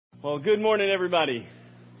Well, good morning, everybody.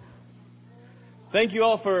 Thank you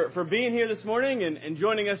all for being here this morning and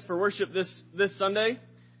joining us for worship this Sunday.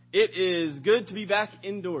 It is good to be back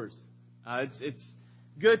indoors. It's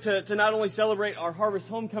good to not only celebrate our Harvest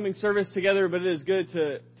Homecoming service together, but it is good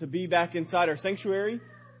to be back inside our sanctuary.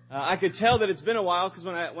 I could tell that it's been a while because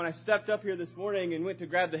when I stepped up here this morning and went to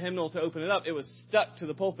grab the hymnal to open it up, it was stuck to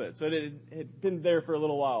the pulpit, so it had been there for a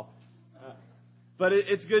little while. But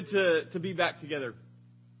it's good to be back together.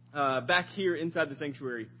 Back here inside the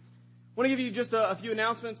sanctuary. I want to give you just a few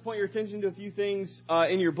announcements, point your attention to a few things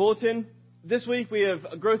in your bulletin. This week we have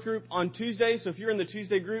a growth group on Tuesday, so if you're in the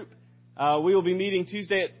Tuesday group, we will be meeting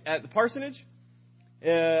Tuesday at the parsonage.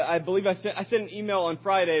 I believe I sent an email on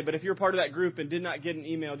Friday, but if you're part of that group and did not get an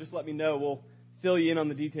email, just let me know. We'll fill you in on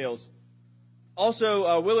the details.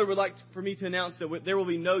 Also, Willard would like for me to announce that there will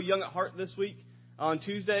be no Young at Heart this week on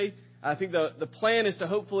Tuesday. I think the plan is to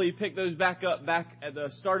hopefully pick those back up at the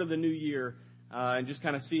start of the new year and just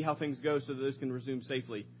kind of see how things go so that those can resume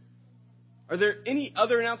safely. Are there any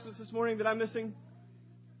other announcements this morning that I'm missing?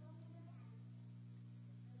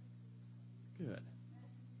 Good.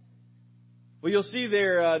 Well, you'll see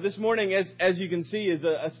there this morning, as you can see, is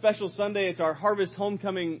a special Sunday. It's our Harvest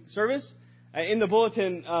Homecoming service. In the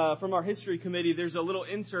bulletin from our history committee, there's a little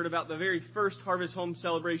insert about the very first Harvest Home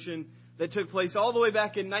celebration that took place all the way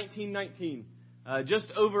back in 1919,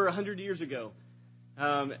 just over 100 years ago.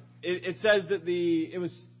 It says that it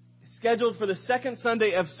was scheduled for the second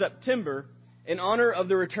Sunday of September in honor of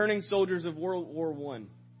the returning soldiers of World War I.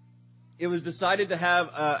 It was decided to have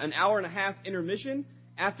an hour-and-a-half intermission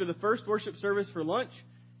after the first worship service for lunch,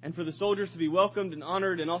 and for the soldiers to be welcomed and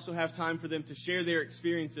honored, and also have time for them to share their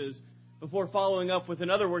experiences before following up with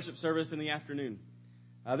another worship service in the afternoon.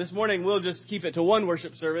 This morning, we'll just keep it to one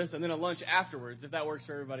worship service and then a lunch afterwards, if that works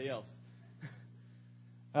for everybody else.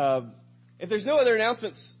 If there's no other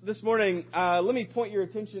announcements this morning, let me point your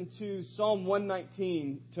attention to Psalm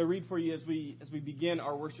 119 to read for you as we begin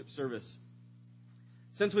our worship service.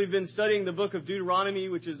 Since we've been studying the book of Deuteronomy,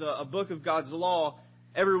 which is a book of God's law,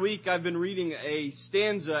 every week I've been reading a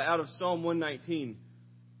stanza out of Psalm 119.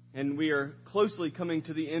 And we are closely coming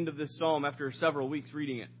to the end of this psalm after several weeks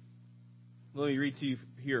reading it. Let me read to you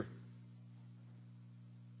here.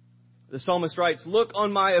 The psalmist writes, "Look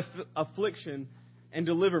on my affliction and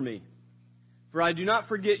deliver me, for I do not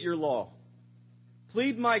forget your law.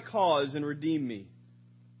 Plead my cause and redeem me.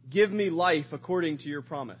 Give me life according to your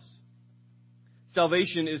promise.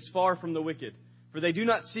 Salvation is far from the wicked, for they do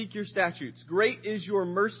not seek your statutes. Great is your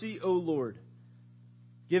mercy, O Lord.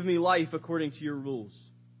 Give me life according to your rules.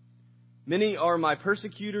 Many are my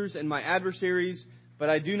persecutors and my adversaries, but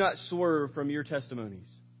I do not swerve from your testimonies.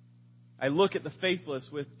 I look at the faithless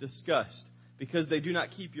with disgust, because they do not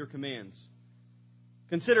keep your commands.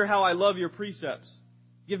 Consider how I love your precepts.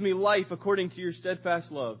 Give me life according to your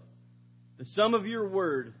steadfast love. The sum of your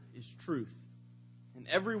word is truth, and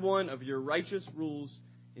every one of your righteous rules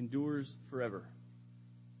endures forever."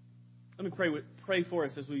 Let me pray for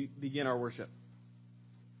us as we begin our worship.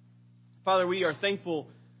 Father, we are thankful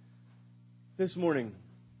this morning.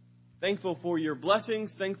 Thankful for your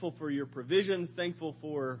blessings, thankful for your provisions, thankful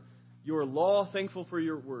for your law, thankful for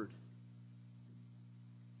your word.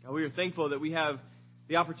 God, we are thankful that we have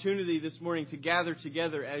the opportunity this morning to gather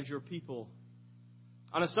together as your people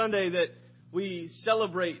on a Sunday that we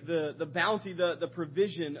celebrate the bounty, the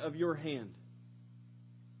provision of your hand.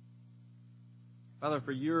 Father,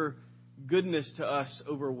 for your goodness to us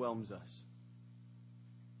overwhelms us.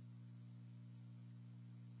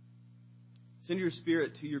 Send your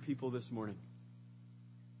Spirit to your people this morning.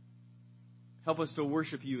 Help us to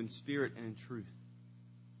worship you in spirit and in truth.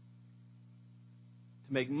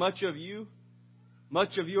 To make much of you,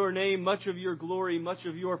 much of your name, much of your glory, much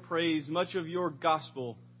of your praise, much of your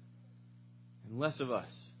gospel, and less of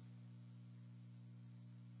us.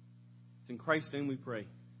 It's in Christ's name we pray.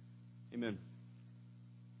 Amen.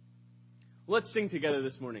 Let's sing together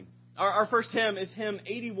this morning. Our first hymn is hymn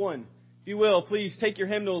 81. If you will, please take your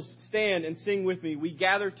hymnals, stand, and sing with me. We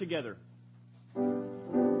gather together.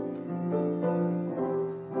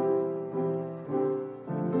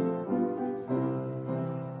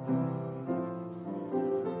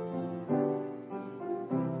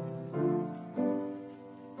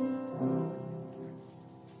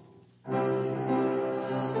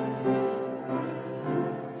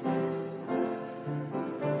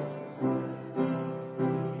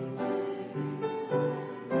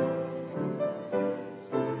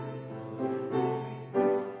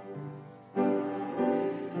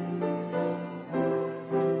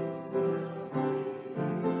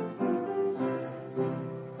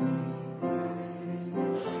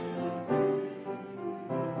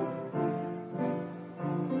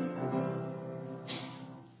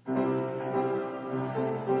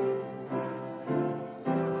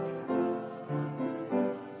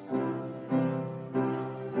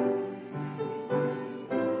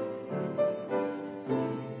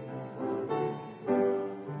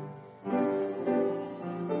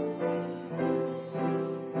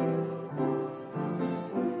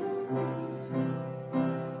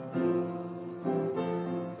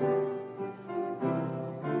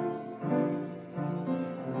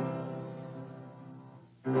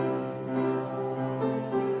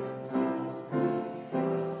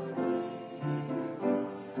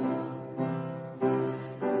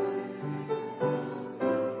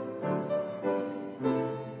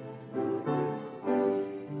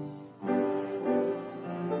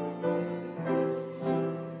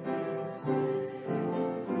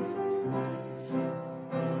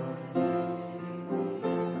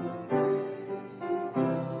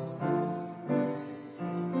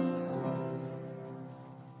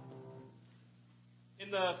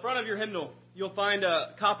 In the front of your hymnal, you'll find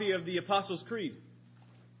a copy of the Apostles' Creed.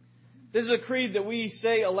 This is a creed that we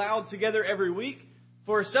say aloud together every week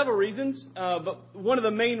for several reasons, but one of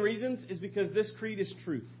the main reasons is because this creed is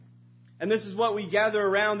truth. And this is what we gather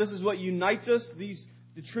around. This is what unites us,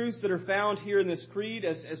 the truths that are found here in this creed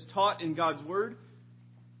as taught in God's Word.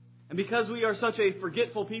 And because we are such a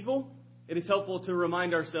forgetful people, it is helpful to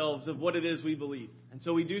remind ourselves of what it is we believe. And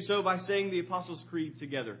so we do so by saying the Apostles' Creed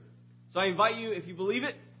together. So I invite you, if you believe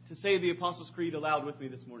it, to say the Apostles' Creed aloud with me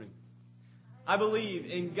this morning. I believe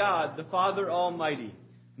in God, the Father Almighty,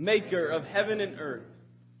 maker of heaven and earth,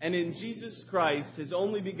 and in Jesus Christ, his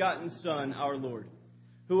only begotten Son, our Lord,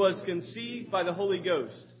 who was conceived by the Holy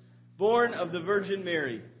Ghost, born of the Virgin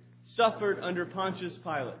Mary, suffered under Pontius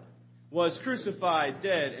Pilate, was crucified,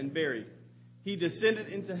 dead, and buried. He descended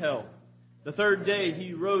into hell. The third day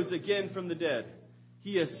he rose again from the dead.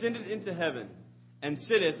 He ascended into heaven, and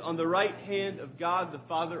sitteth on the right hand of God the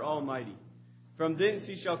Father Almighty. From thence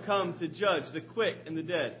he shall come to judge the quick and the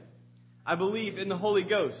dead. I believe in the Holy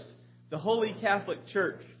Ghost, the Holy Catholic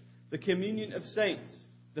Church, the communion of saints,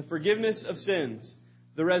 the forgiveness of sins,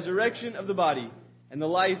 the resurrection of the body, and the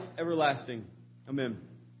life everlasting. Amen.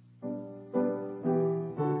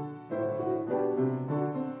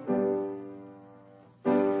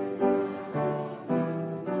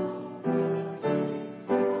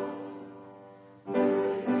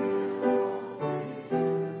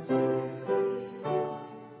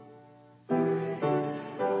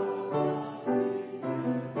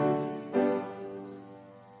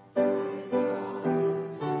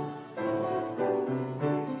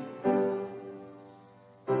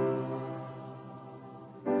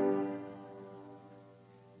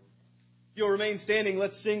 You'll remain standing.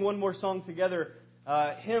 Let's sing one more song together.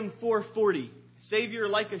 Hymn 440, Savior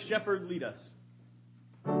like a shepherd lead us.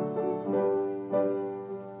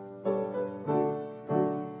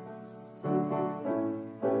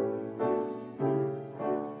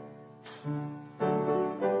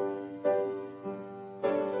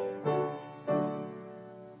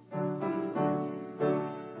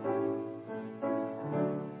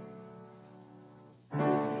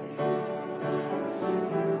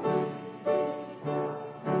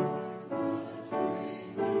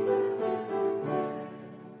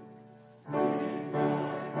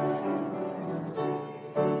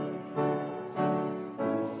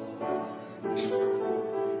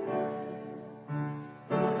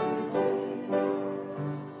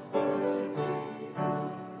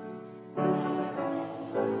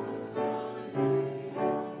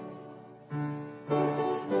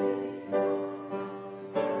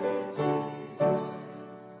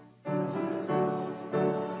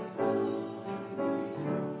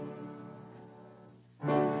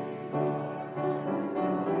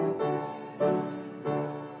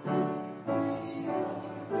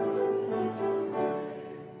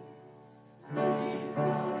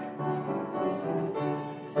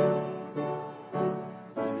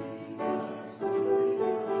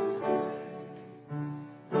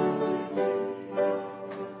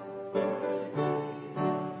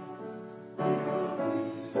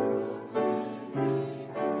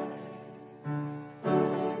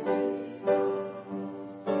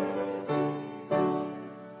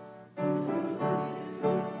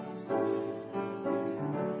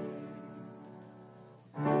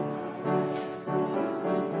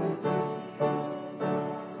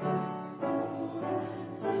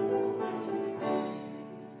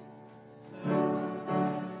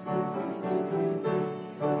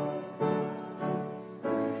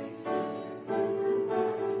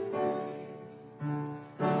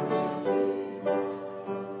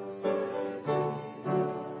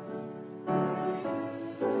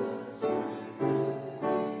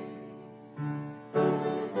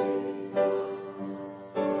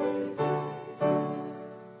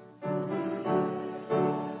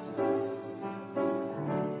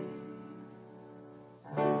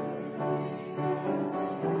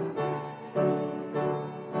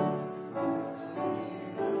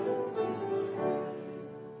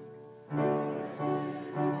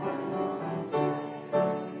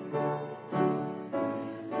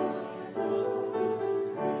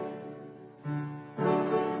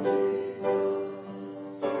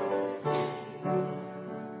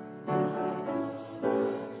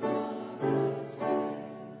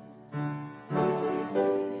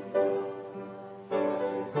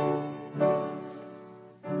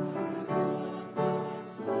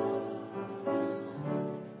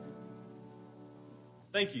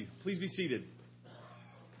 Thank you. Please be seated.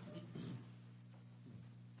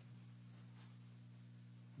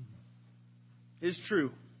 It is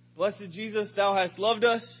true. Blessed Jesus, thou hast loved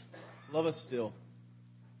us. Love us still.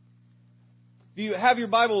 If you have your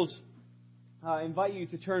Bibles, I invite you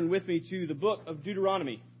to turn with me to the book of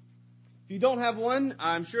Deuteronomy. If you don't have one,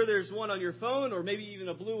 I'm sure there's one on your phone or maybe even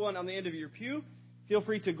a blue one on the end of your pew. Feel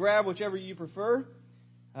free to grab whichever you prefer.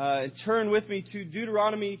 Turn with me to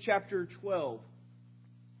Deuteronomy chapter 12.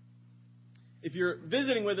 If you're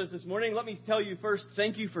visiting with us this morning, let me tell you first,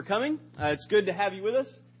 thank you for coming. It's good to have you with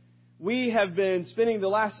us. We have been spending the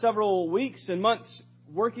last several weeks and months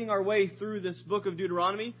working our way through this book of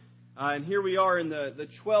Deuteronomy. And here we are in the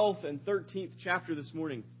 12th and 13th chapter this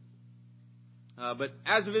morning. But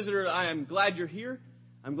as a visitor, I am glad you're here.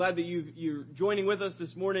 I'm glad that you're joining with us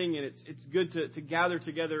this morning, and it's good to gather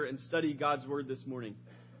together and study God's Word this morning.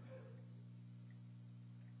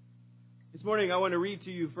 This morning, I want to read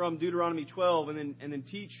to you from Deuteronomy 12 and then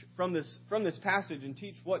teach from this passage and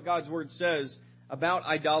teach what God's Word says about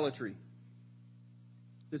idolatry.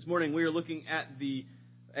 This morning, we are looking at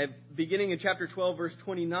beginning in chapter 12, verse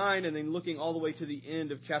 29, and then looking all the way to the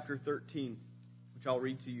end of chapter 13, which I'll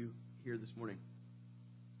read to you here this morning.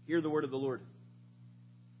 Hear the word of the Lord.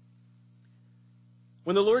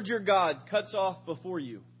 When the Lord your God cuts off before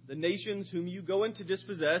you the nations whom you go in to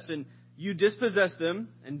dispossess, and you dispossess them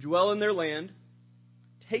and dwell in their land,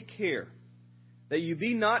 take care that you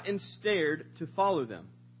be not ensnared to follow them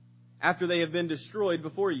after they have been destroyed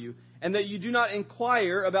before you, and that you do not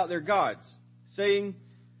inquire about their gods, saying,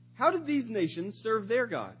 how did these nations serve their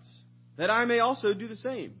gods, that I may also do the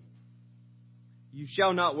same? You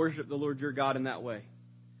shall not worship the Lord your God in that way.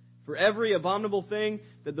 For every abominable thing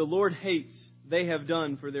that the Lord hates, they have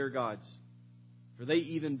done for their gods. For they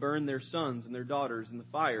even burn their sons and their daughters in the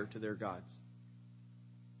fire to their gods.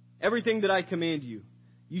 Everything that I command you,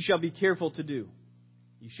 you shall be careful to do.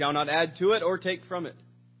 You shall not add to it or take from it.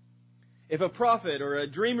 If a prophet or a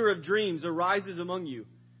dreamer of dreams arises among you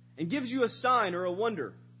and gives you a sign or a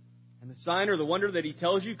wonder, and the sign or the wonder that he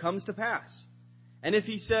tells you comes to pass, and if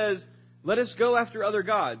he says, let us go after other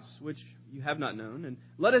gods, which you have not known, and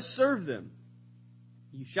let us serve them,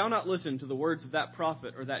 you shall not listen to the words of that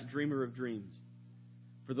prophet or that dreamer of dreams.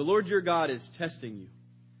 For the Lord your God is testing you,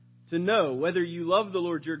 to know whether you love the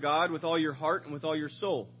Lord your God with all your heart and with all your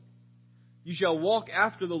soul. You shall walk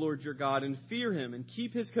after the Lord your God and fear him and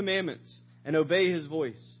keep his commandments and obey his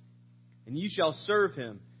voice. And you shall serve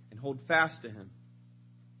him and hold fast to him.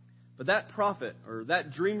 But that prophet or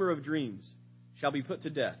that dreamer of dreams shall be put to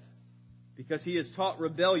death, because he has taught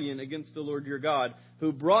rebellion against the Lord your God,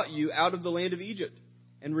 who brought you out of the land of Egypt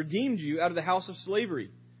and redeemed you out of the house of slavery,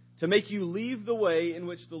 to make you leave the way in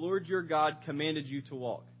which the Lord your God commanded you to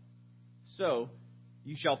walk. So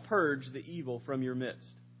you shall purge the evil from your midst.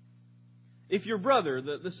 If your brother,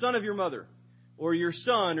 the son of your mother, or your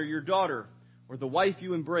son or your daughter, or the wife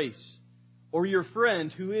you embrace, or your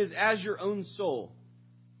friend who is as your own soul,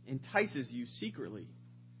 entices you secretly,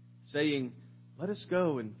 saying, let us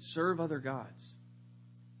go and serve other gods,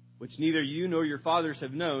 which neither you nor your fathers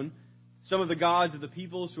have known, some of the gods of the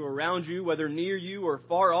peoples who are around you, whether near you or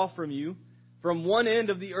far off from you, from one end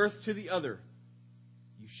of the earth to the other,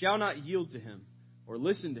 you shall not yield to him or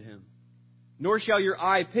listen to him, nor shall your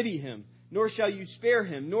eye pity him, nor shall you spare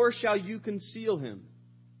him, nor shall you conceal him,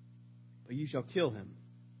 but you shall kill him.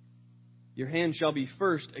 Your hand shall be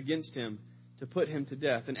first against him to put him to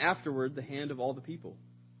death, and afterward the hand of all the people.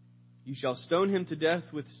 You shall stone him to death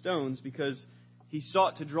with stones, because he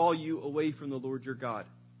sought to draw you away from the Lord your God,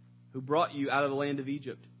 who brought you out of the land of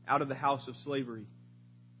Egypt, out of the house of slavery.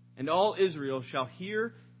 And all Israel shall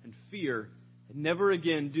hear and fear, and never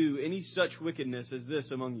again do any such wickedness as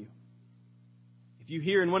this among you. If you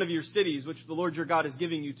hear in one of your cities, which the Lord your God is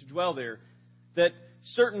giving you to dwell there, that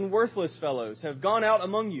certain worthless fellows have gone out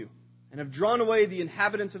among you, and have drawn away the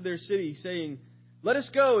inhabitants of their city, saying, let us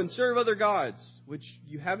go and serve other gods, which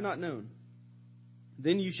you have not known.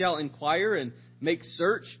 Then you shall inquire and make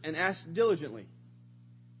search and ask diligently.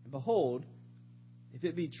 And behold, if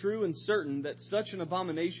it be true and certain that such an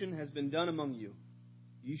abomination has been done among you,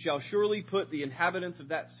 you shall surely put the inhabitants of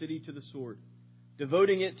that city to the sword,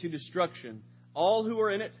 devoting it to destruction, all who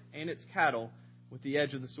are in it and its cattle, with the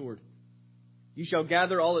edge of the sword. You shall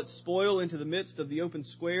gather all its spoil into the midst of the open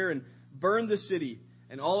square, and burn the city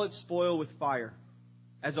and all its spoil with fire,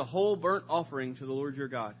 as a whole burnt offering to the Lord your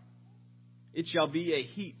God. It shall be a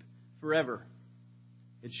heap forever.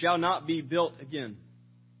 It shall not be built again.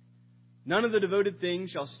 None of the devoted things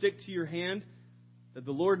shall stick to your hand, that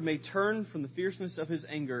the Lord may turn from the fierceness of his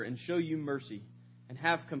anger and show you mercy, and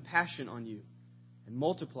have compassion on you, and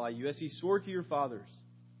multiply you, as he swore to your fathers,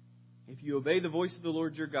 if you obey the voice of the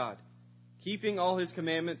Lord your God, keeping all his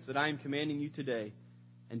commandments that I am commanding you today,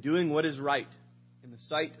 and doing what is right in the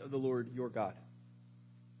sight of the Lord your God.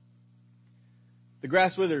 The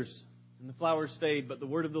grass withers and the flowers fade, but the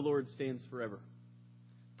word of the Lord stands forever.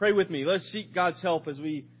 Pray with me. Let's seek God's help as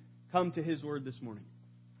we come to His word this morning.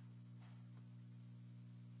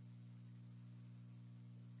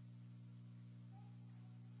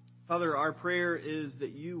 Father, our prayer is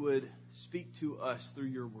that you would speak to us through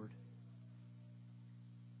your word.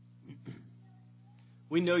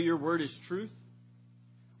 We know your word is truth.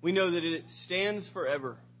 We know that it stands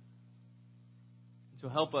forever. So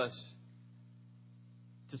help us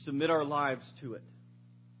to submit our lives to it.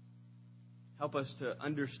 Help us to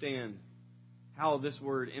understand how this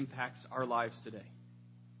word impacts our lives today.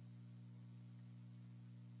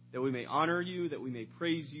 That we may honor you, that we may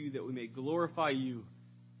praise you, that we may glorify you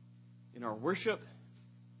in our worship,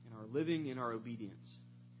 in our living, in our obedience.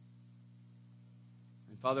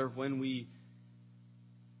 And Father, when we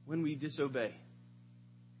disobey,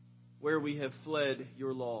 where we have fled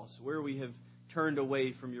your laws, where we have turned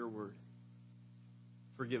away from your word,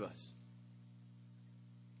 forgive us.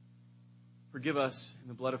 Forgive us in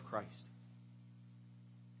the blood of Christ.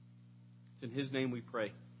 It's in His name we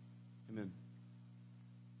pray. Amen.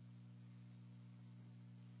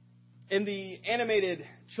 In the animated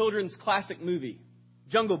children's classic movie,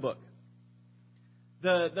 Jungle Book,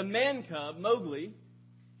 the man cub, Mowgli,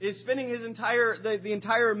 is spending the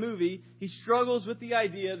entire movie, he struggles with the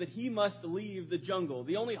idea that he must leave the jungle,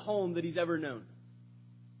 the only home that he's ever known.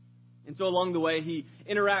 And so along the way, he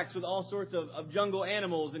interacts with all sorts of jungle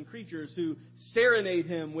animals and creatures who serenade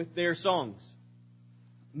him with their songs,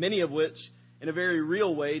 many of which, in a very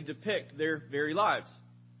real way, depict their very lives.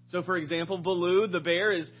 So, for example, Baloo, the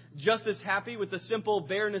bear, is just as happy with the simple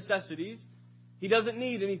bare necessities. He doesn't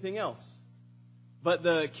need anything else. But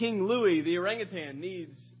the King Louie, the orangutan,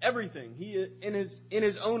 needs everything. He, in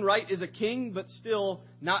his own right, is a king, but still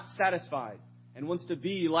not satisfied and wants to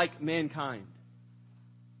be like mankind.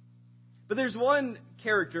 But there's one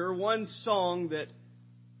character, one song that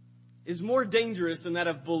is more dangerous than that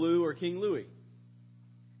of Baloo or King Louie.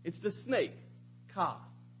 It's the snake, Kaa.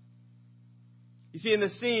 You see, in the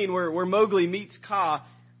scene where Mowgli meets Kaa,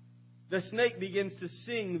 the snake begins to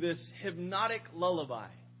sing this hypnotic lullaby.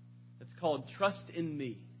 It's called Trust in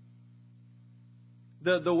Me.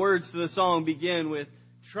 The words to the song begin with,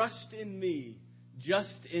 trust in me,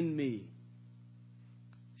 just in me.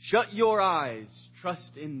 Shut your eyes,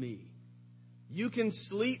 trust in me. You can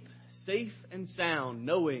sleep safe and sound,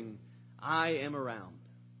 knowing I am around.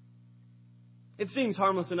 It seems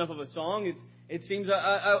harmless enough of a song. It seems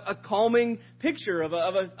a calming picture of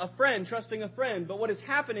a friend trusting a friend. But what is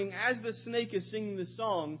happening as the snake is singing this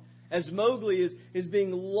song, as Mowgli is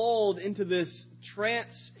being lulled into this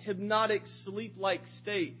trance, hypnotic, sleep-like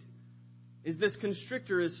state, is this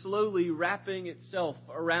constrictor is slowly wrapping itself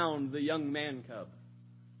around the young man cub.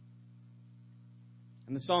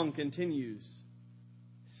 And the song continues.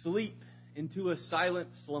 Sleep into a silent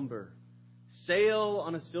slumber. Sail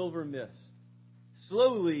on a silver mist.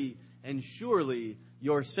 Slowly and surely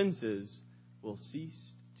your senses will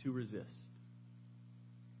cease to resist.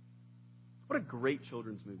 What a great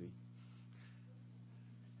children's movie.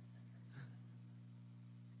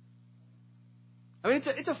 I mean,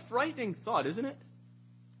 it's a frightening thought, isn't it?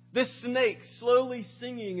 This snake slowly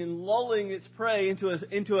singing and lulling its prey into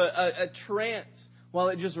a trance while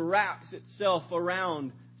it just wraps itself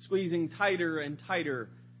around, squeezing tighter and tighter.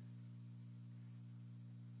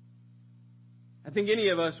 I think any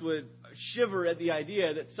of us would shiver at the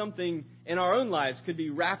idea that something in our own lives could be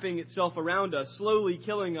wrapping itself around us, slowly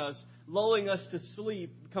killing us, lulling us to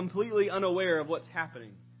sleep, completely unaware of what's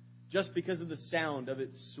happening, just because of the sound of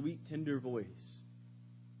its sweet, tender voice.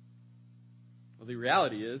 Well, the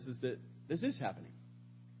reality is that this is happening.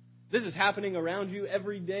 This is happening around you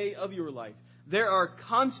every day of your life. There are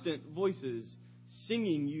constant voices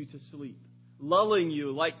singing you to sleep, lulling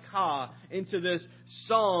you like Kaa into this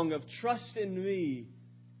song of trust in me.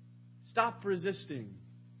 Stop resisting.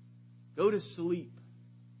 Go to sleep.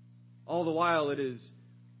 All the while it is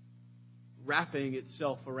wrapping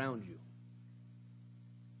itself around you.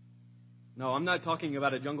 No, I'm not talking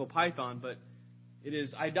about a jungle python, but it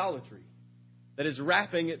is idolatry that is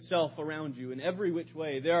wrapping itself around you in every which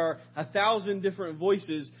way. There are 1,000 different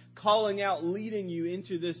voices calling out, leading you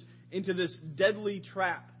into this deadly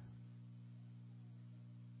trap.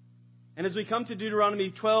 And as we come to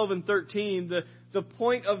Deuteronomy 12 and 13, the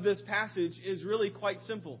point of this passage is really quite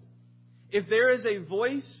simple. If there is a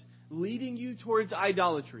voice leading you towards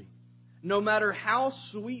idolatry, no matter how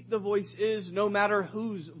sweet the voice is, no matter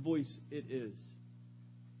whose voice it is,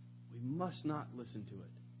 we must not listen to it.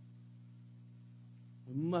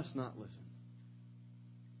 We must not listen.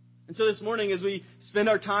 And so this morning, as we spend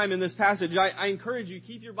our time in this passage, I encourage you,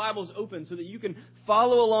 keep your Bibles open so that you can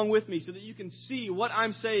follow along with me, so that you can see what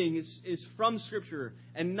I'm saying is from Scripture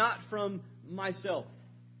and not from myself.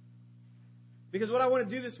 Because what I want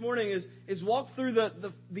to do this morning is walk through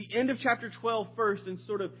the end of chapter 12 first and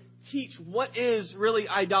sort of teach what is really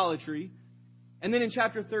idolatry. And then in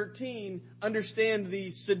chapter 13, understand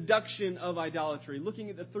the seduction of idolatry, looking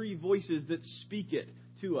at the three voices that speak it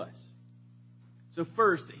to us. So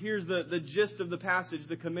first, here's the gist of the passage.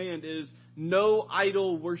 The command is no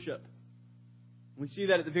idol worship. We see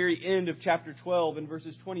that at the very end of chapter 12 in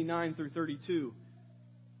verses 29 through 32.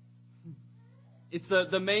 It's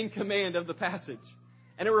the main command of the passage.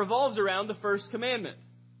 And it revolves around the first commandment.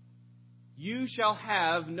 You shall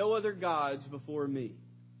have no other gods before me.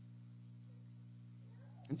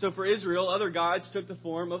 And so for Israel, other gods took the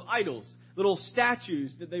form of idols, little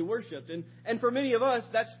statues that they worshipped. And for many of us,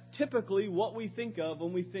 that's typically what we think of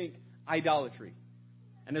when we think idolatry.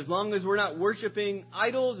 And as long as we're not worshiping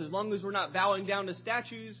idols, as long as we're not bowing down to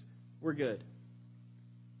statues, we're good.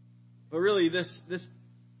 But really, this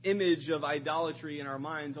image of idolatry in our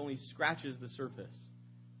minds only scratches the surface.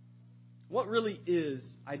 What really is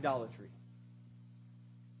idolatry?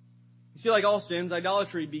 You see, like all sins,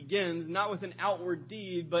 idolatry begins not with an outward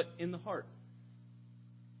deed, but in the heart.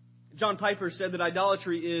 John Piper said that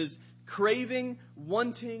idolatry is craving,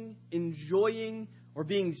 wanting, enjoying, or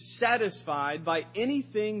being satisfied by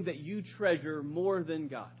anything that you treasure more than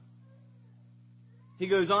God. He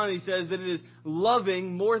goes on and he says that it is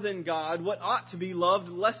loving more than God what ought to be loved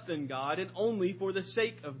less than God and only for the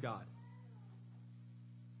sake of God.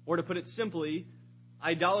 Or to put it simply,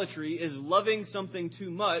 idolatry is loving something too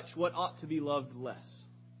much what ought to be loved less.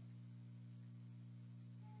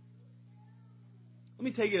 Let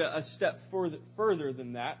me take it a step further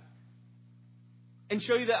than that and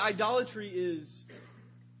show you that idolatry is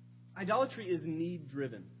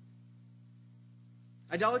need-driven.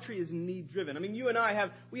 Idolatry is need-driven. I mean, you and I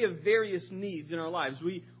have various needs in our lives.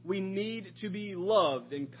 We need to be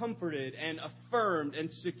loved and comforted and affirmed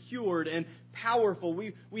and secured and powerful.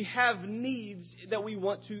 We have needs that we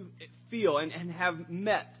want to feel and have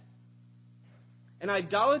met. And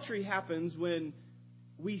idolatry happens when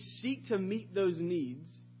we seek to meet those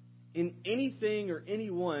needs in anything or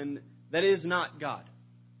anyone that is not God.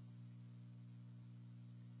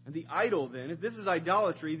 And the idol then, if this is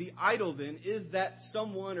idolatry, the idol then is that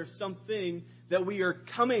someone or something that we are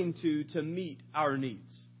coming to meet our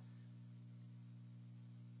needs.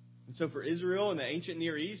 And so for Israel in the ancient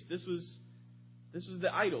Near East, this was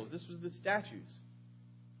the idols, this was the statues.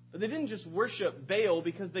 But they didn't just worship Baal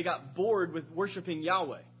because they got bored with worshiping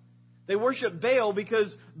Yahweh. They worshiped Baal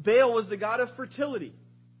because Baal was the god of fertility.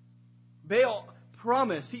 Baal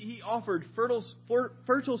promised, he offered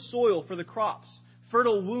fertile soil for the crops,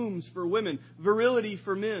 fertile wombs for women, virility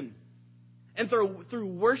for men. And through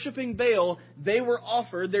worshiping Baal, they were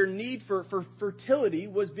offered, their need for fertility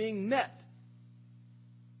was being met.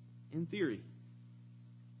 In theory.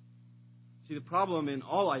 See, the problem in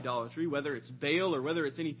all idolatry, whether it's Baal or whether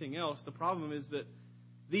it's anything else, the problem is that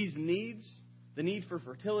these needs, the need for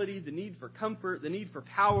fertility, the need for comfort, the need for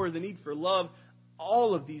power, the need for love,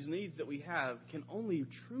 all of these needs that we have can only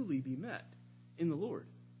truly be met in the Lord.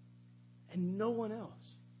 And no one else.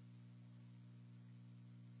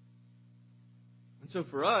 And so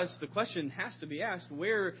for us, the question has to be asked,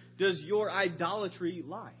 where does your idolatry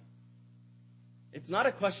lie? It's not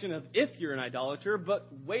a question of if you're an idolater, but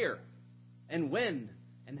where and when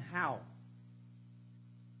and how.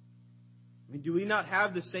 I mean, do we not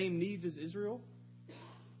have the same needs as Israel?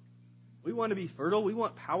 We want to be fertile. We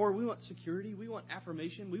want power. We want security. We want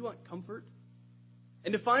affirmation. We want comfort.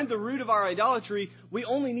 And to find the root of our idolatry, we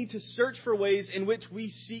only need to search for ways in which we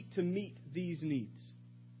seek to meet these needs.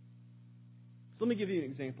 So let me give you an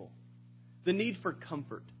example. The need for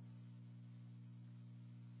comfort.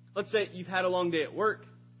 Let's say you've had a long day at work.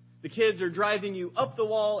 The kids are driving you up the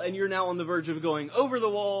wall and you're now on the verge of going over the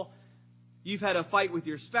wall. You've had a fight with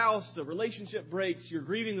your spouse. The relationship breaks. You're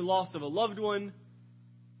grieving the loss of a loved one.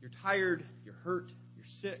 You're tired. You're hurt. You're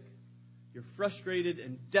sick. You're frustrated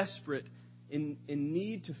and desperate in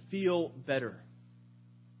need to feel better.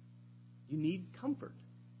 You need comfort.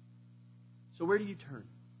 So where do you turn?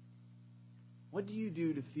 What do you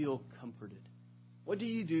do to feel comforted? What do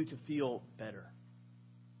you do to feel better?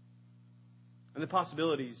 And the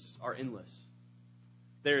possibilities are endless.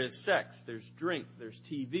 There is sex, there's drink, there's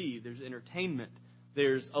TV, there's entertainment,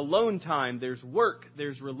 there's alone time, there's work,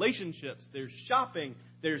 there's relationships, there's shopping,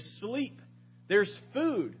 there's sleep, there's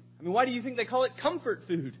food. I mean, why do you think they call it comfort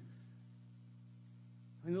food?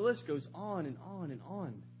 I mean, the list goes on and on and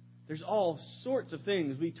on. There's all sorts of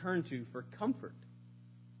things we turn to for comfort.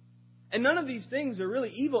 And none of these things are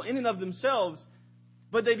really evil in and of themselves,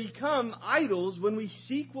 but they become idols when we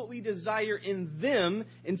seek what we desire in them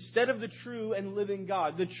instead of the true and living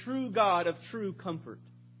God, the true God of true comfort.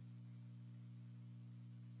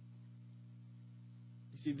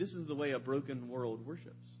 You see, this is the way a broken world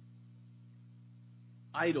worships.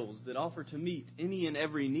 Idols that offer to meet any and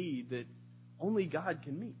every need that only God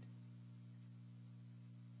can meet.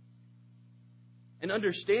 And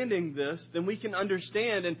understanding this, then we can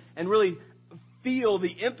understand and really feel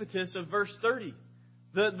the impetus of verse 30.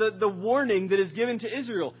 The warning that is given to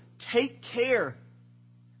Israel. Take care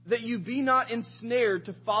that you be not ensnared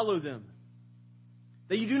to follow them.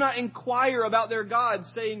 That you do not inquire about their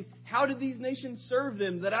gods, saying, how did these nations serve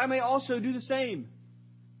them, that I may also do the same?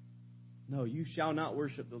 No, you shall not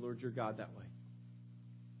worship the Lord your God that way.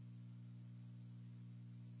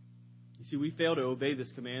 You see, we fail to obey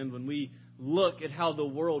this command when we look at how the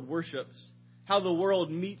world worships, how the world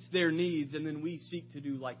meets their needs, and then we seek to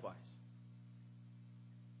do likewise.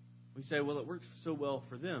 We say, well, it works so well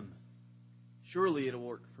for them. Surely it'll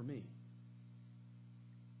work for me.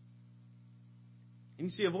 And you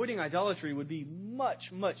see, avoiding idolatry would be much,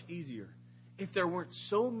 much easier if there weren't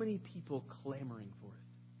so many people clamoring for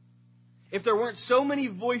it. If there weren't so many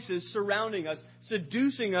voices surrounding us,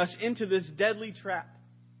 seducing us into this deadly trap.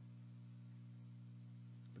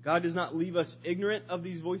 But God does not leave us ignorant of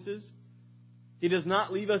these voices. He does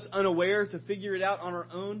not leave us unaware to figure it out on our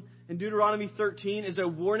own. And Deuteronomy 13 is a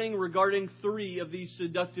warning regarding 3 of these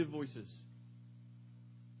seductive voices.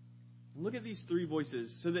 Look at these 3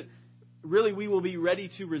 voices so that really we will be ready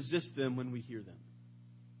to resist them when we hear them.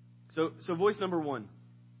 So voice number 1,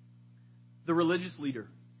 the religious leader.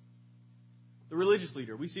 The religious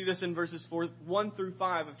leader. We see this in verses 1 through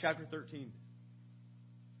 5 of chapter 13.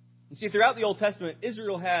 You see, throughout the Old Testament,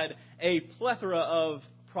 Israel had a plethora of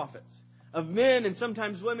prophets, of men and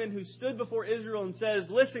sometimes women who stood before Israel and says,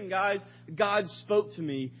 listen guys, God spoke to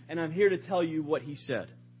me and I'm here to tell you what He said.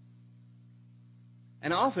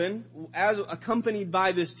 And often, as accompanied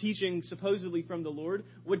by this teaching supposedly from the Lord,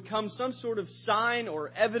 would come some sort of sign or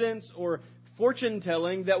evidence or fortune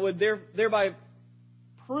telling that would thereby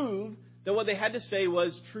prove that what they had to say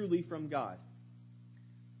was truly from God.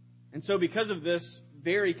 And so because of this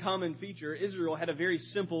very common feature, Israel had a very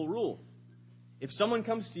simple rule. If someone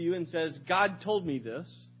comes to you and says, God told me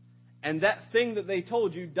this, and that thing that they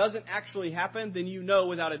told you doesn't actually happen, then you know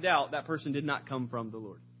without a doubt that person did not come from the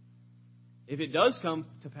Lord. If it does come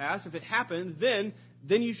to pass, if it happens, then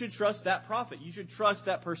you should trust that prophet. You should trust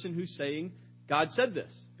that person who's saying, God said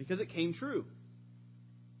this, because it came true.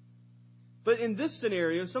 But in this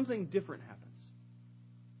scenario, something different happens.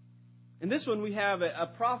 In this one, we have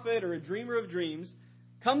a prophet or a dreamer of dreams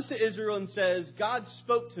comes to Israel and says, God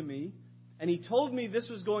spoke to me, and He told me this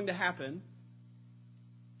was going to happen.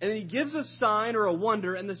 And then He gives a sign or a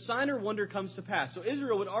wonder, and the sign or wonder comes to pass. So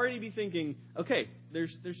Israel would already be thinking, okay,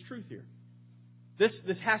 there's truth here.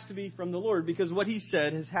 This has to be from the Lord because what He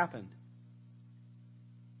said has happened.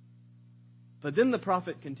 But then the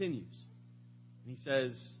prophet continues. And he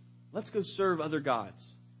says, let's go serve other gods,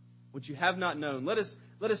 which you have not known. Let us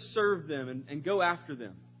serve them and go after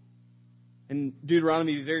them. And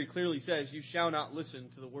Deuteronomy very clearly says, you shall not listen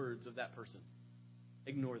to the words of that person.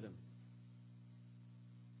 Ignore them.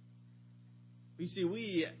 You see,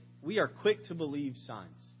 we are quick to believe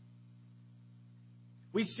signs.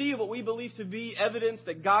 We see what we believe to be evidence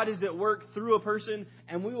that God is at work through a person,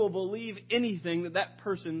 and we will believe anything that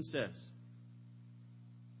person says.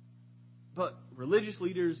 But religious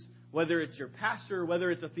leaders, whether it's your pastor,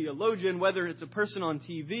 whether it's a theologian, whether it's a person on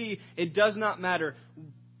TV, it does not matter.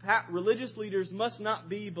 Religious leaders must not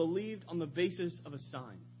be believed on the basis of a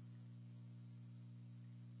sign.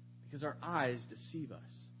 Because our eyes deceive us.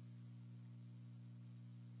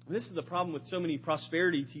 And this is the problem with so many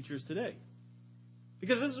prosperity teachers today.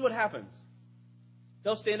 Because this is what happens.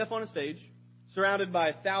 They'll stand up on a stage, surrounded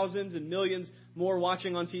by thousands and millions more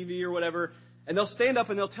watching on TV or whatever, and they'll stand up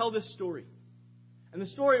and they'll tell this story. And the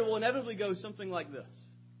story will inevitably go something like this.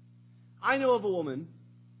 I know of a woman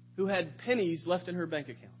who had pennies left in her bank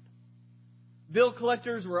account. Bill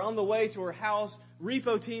collectors were on the way to her house.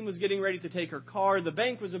 Repo team was getting ready to take her car. The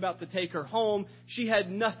bank was about to take her home. She had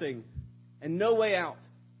nothing and no way out.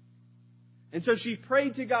 And so she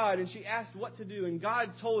prayed to God and she asked what to do. And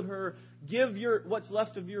God told her, give what's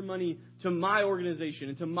left of your money to my organization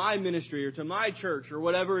and to my ministry or to my church or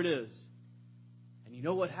whatever it is. And you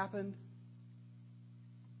know what happened?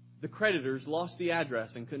 The creditors lost the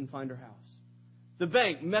address and couldn't find her house. The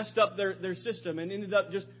bank messed up their system and ended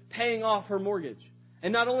up just paying off her mortgage.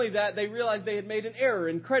 And not only that, they realized they had made an error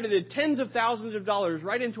and credited tens of thousands of dollars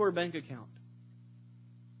right into her bank account.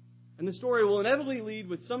 And the story will inevitably lead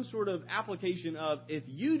with some sort of application of, if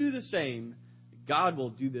you do the same, God will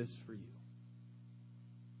do this for you.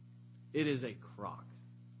 It is a crock.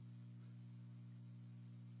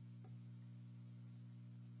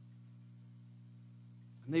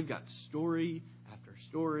 And they've got story after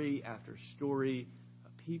story after story,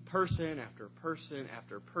 person after person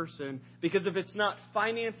after person. Because if it's not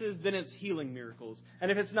finances, then it's healing miracles. And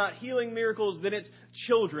if it's not healing miracles, then it's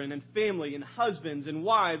children and family and husbands and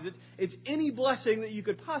wives. It's any blessing that you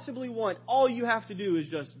could possibly want. All you have to do is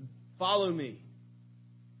just follow me.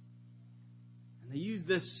 And they use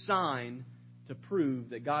this sign to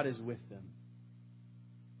prove that God is with them.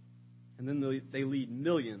 And then they lead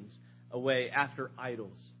millions away after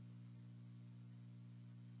idols.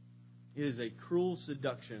 It is a cruel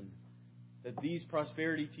seduction that these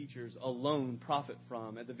prosperity teachers alone profit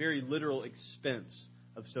from at the very literal expense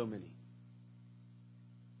of so many.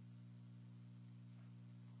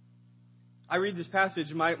 I read this passage,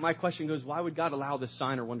 and my question goes, why would God allow this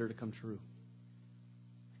sign or wonder to come true?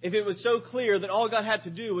 If it was so clear that all God had to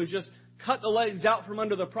do was just cut the legs out from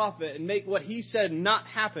under the prophet and make what he said not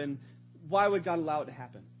happen, why would God allow it to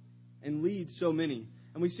happen and lead so many?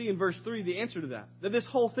 And we see in verse 3 the answer to that. That this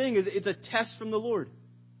whole thing it's a test from the Lord.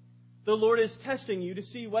 The Lord is testing you to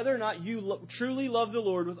see whether or not you truly love the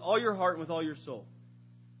Lord with all your heart and with all your soul.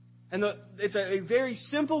 And it's a very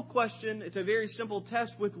simple question. It's a very simple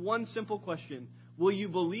test with one simple question. Will you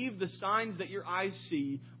believe the signs that your eyes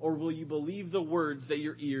see, or will you believe the words that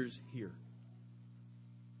your ears hear?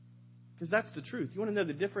 Because that's the truth. You want to know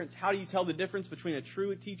the difference? How do you tell the difference between a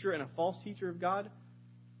true teacher and a false teacher of God?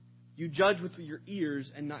 You judge with your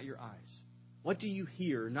ears and not your eyes. What do you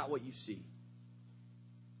hear, not what you see?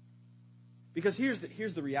 Because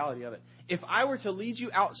here's the reality of it. If I were to lead you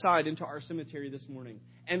outside into our cemetery this morning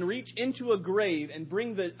and reach into a grave and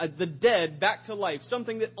bring the dead back to life,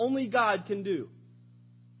 something that only God can do,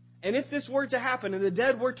 and if this were to happen and the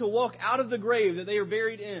dead were to walk out of the grave that they are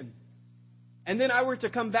buried in, and then I were to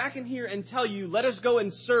come back in here and tell you, let us go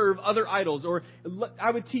and serve other idols, or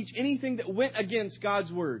I would teach anything that went against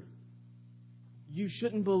God's word, you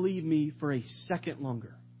shouldn't believe me for a second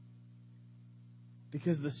longer.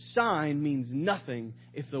 Because the sign means nothing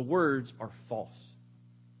if the words are false.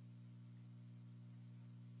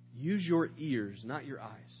 Use your ears, not your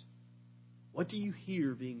eyes. What do you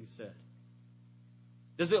hear being said?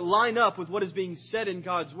 Does it line up with what is being said in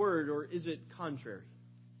God's word, or is it contrary?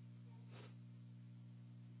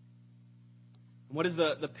 And what is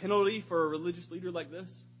the penalty for a religious leader like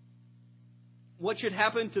this? What should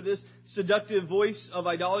happen to this seductive voice of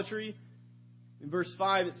idolatry? In verse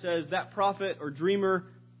 5 it says, that prophet or dreamer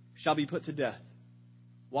shall be put to death.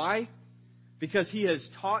 Why? Because he has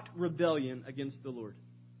taught rebellion against the Lord.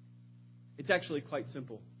 It's actually quite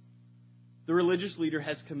simple. The religious leader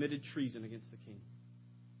has committed treason against the king.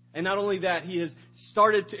 And not only that, he has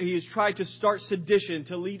tried to start sedition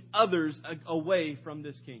to lead others away from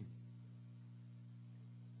this king.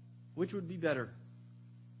 Which would be better?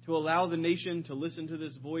 To allow the nation to listen to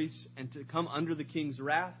this voice and to come under the king's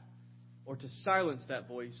wrath, or to silence that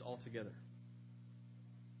voice altogether?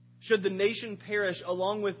 Should the nation perish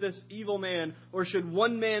along with this evil man, or should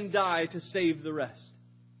one man die to save the rest?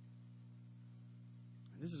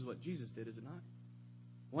 And this is what Jesus did, is it not?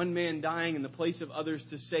 One man dying in the place of others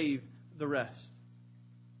to save the rest.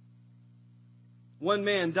 One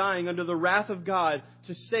man dying under the wrath of God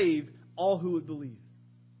to save all who would believe.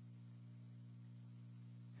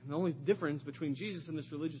 And the only difference between Jesus and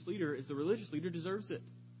this religious leader is the religious leader deserves it.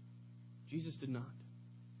 Jesus did not.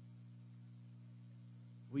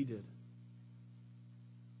 We did.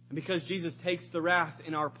 And because Jesus takes the wrath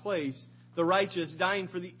in our place, the righteous dying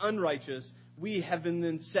for the unrighteous, we have been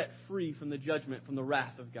then set free from the judgment, from the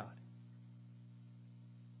wrath of God.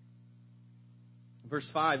 Verse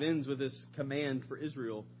 5 ends with this command for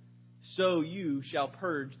Israel. So you shall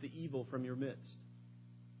purge the evil from your midst.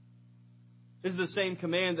 This is the same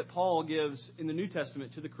command that Paul gives in the New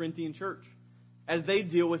Testament to the Corinthian church as they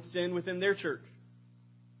deal with sin within their church.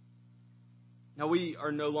 Now, we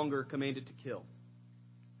are no longer commanded to kill.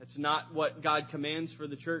 That's not what God commands for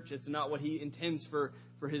the church. It's not what He intends for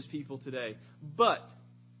His people today. But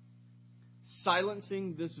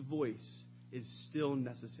silencing this voice is still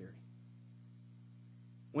necessary.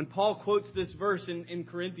 When Paul quotes this verse in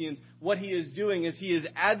Corinthians, what he is doing is he is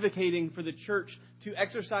advocating for the church to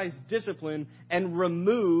exercise discipline and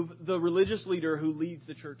remove the religious leader who leads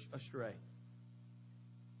the church astray.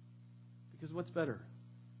 Because what's better?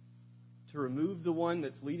 To remove the one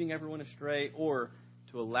that's leading everyone astray, or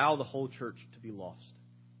to allow the whole church to be lost.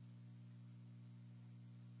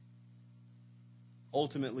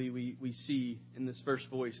 Ultimately, we see in this first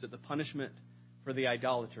voice that the punishment for the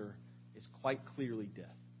idolater is quite clearly death.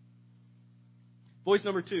 Voice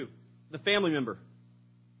number 2, the family member.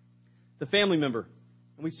 The family member.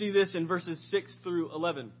 And we see this in verses 6 through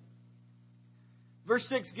 11. Verse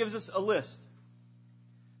 6 gives us a list.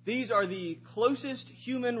 These are the closest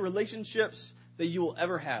human relationships that you will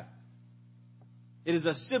ever have. It is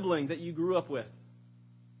a sibling that you grew up with,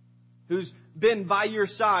 who's been by your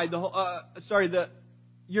side,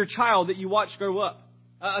 your child that you watched grow up,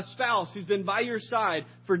 a spouse who's been by your side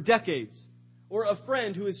for decades, or a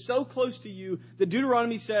friend who is so close to you that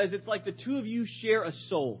Deuteronomy says it's like the two of you share a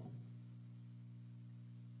soul.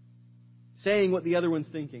 Saying what the other one's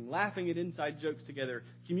thinking, laughing at inside jokes together,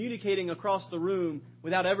 communicating across the room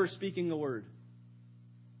without ever speaking a word.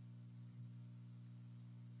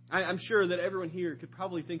 I'm sure that everyone here could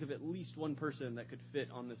probably think of at least one person that could fit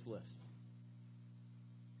on this list.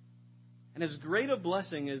 And as great a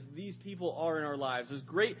blessing as these people are in our lives, as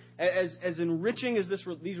great, as enriching as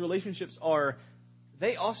these relationships are,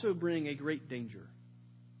 they also bring a great danger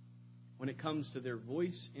when it comes to their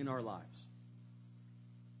voice in our lives.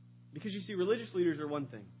 Because you see, religious leaders are one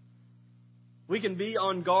thing. We can be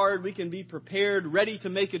on guard, we can be prepared, ready to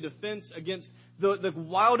make a defense against the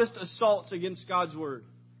wildest assaults against God's word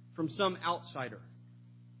from some outsider.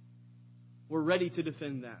 We're ready to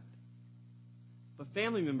defend that. But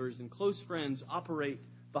family members and close friends operate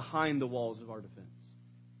behind the walls of our defense.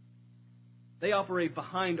 They operate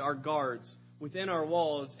behind our guards, within our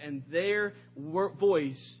walls, and their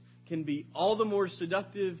voice can be all the more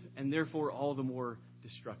seductive and therefore all the more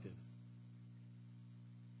destructive.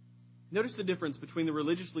 Notice the difference between the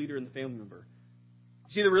religious leader and the family member.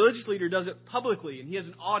 See, the religious leader does it publicly, and he has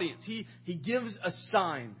an audience. He gives a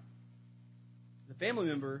sign. The family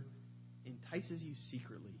member entices you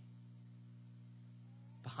secretly,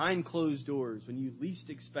 behind closed doors, when you least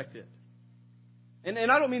expect it. And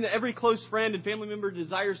I don't mean that every close friend and family member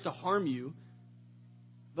desires to harm you,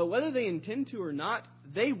 but whether they intend to or not,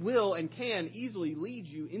 they will and can easily lead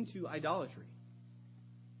you into idolatry.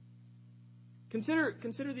 Consider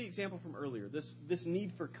the example from earlier, this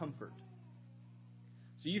need for comfort.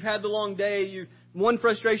 So you've had the long day, one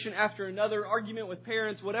frustration after another, argument with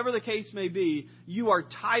parents, whatever the case may be. You are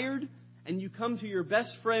tired, and you come to your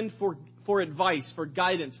best friend for advice, for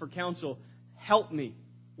guidance, for counsel. Help me.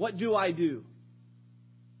 What do I do?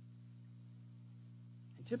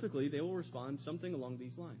 And typically, they will respond something along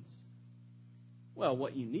these lines. Well,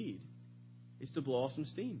 what you need is to blow off some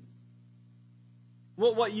steam.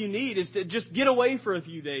 Well, what you need is to just get away for a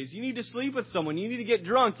few days. You need to sleep with someone. You need to get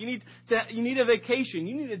drunk. You need a vacation.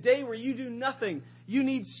 You need a day where you do nothing. You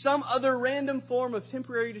need some other random form of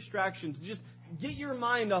temporary distraction to just get your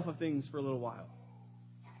mind off of things for a little while.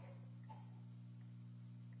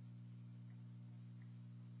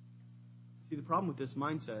 See, the problem with this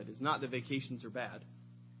mindset is not that vacations are bad.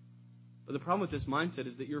 But the problem with this mindset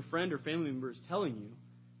is that your friend or family member is telling you,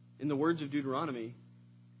 in the words of Deuteronomy,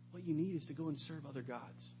 what you need is to go and serve other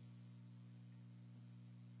gods.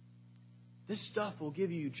 This stuff will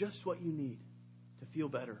give you just what you need to feel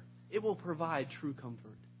better. It will provide true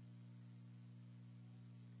comfort.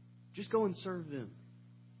 Just go and serve them.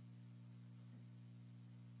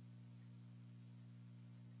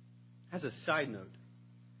 As a side note,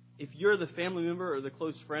 if you're the family member or the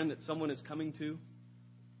close friend that someone is coming to,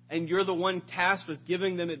 and you're the one tasked with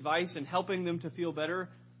giving them advice and helping them to feel better,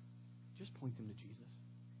 just point them to Jesus.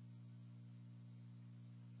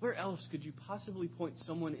 Where else could you possibly point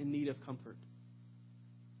someone in need of comfort?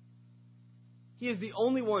 He is the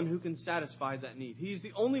only one who can satisfy that need. He is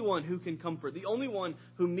the only one who can comfort, the only one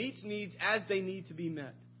who meets needs as they need to be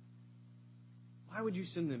met. Why would you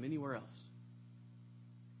send them anywhere else?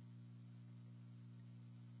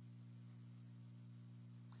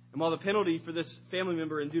 And while the penalty for this family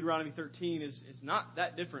member in Deuteronomy 13 is not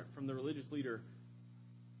that different from the religious leader,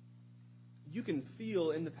 you can feel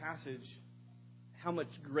in the passage how much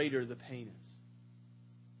greater the pain is.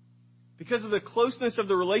 Because of the closeness of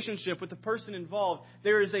the relationship with the person involved,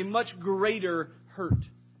 there is a much greater hurt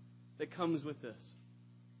that comes with this.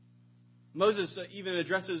 Moses even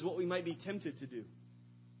addresses what we might be tempted to do.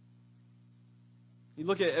 You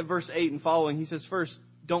look at verse 8 and following, he says, first,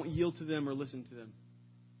 don't yield to them or listen to them.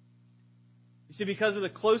 You see, because of the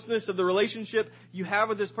closeness of the relationship you have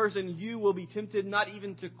with this person, you will be tempted not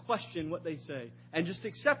even to question what they say and just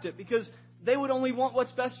accept it because they would only want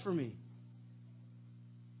what's best for me.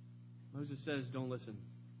 Moses says, don't listen.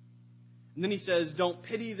 And then he says, don't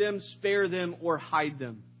pity them, spare them, or hide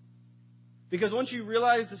them. Because once you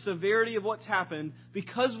realize the severity of what's happened,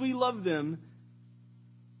 because we love them,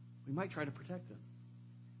 we might try to protect them.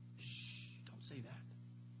 Shh, don't say that.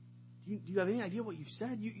 Do you have any idea what you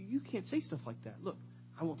said? You can't say stuff like that. Look,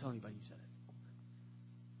 I won't tell anybody you said it.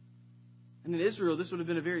 And in Israel, this would have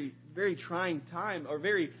been a very, very trying time, or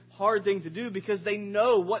very hard thing to do, because they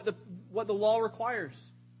know what the law requires.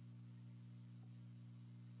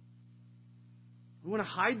 We want to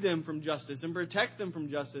hide them from justice and protect them from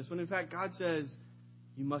justice, when in fact God says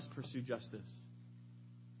you must pursue justice,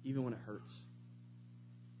 even when it hurts.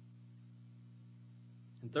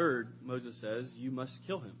 And third, Moses says you must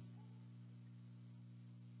kill him.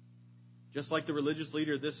 Just like the religious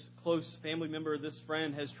leader, this close family member, this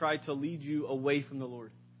friend has tried to lead you away from the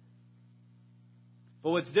Lord.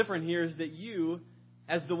 But what's different here is that you,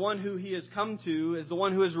 as the one who he has come to, as the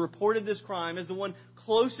one who has reported this crime, as the one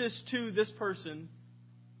closest to this person,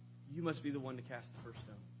 you must be the one to cast the first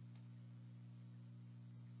stone.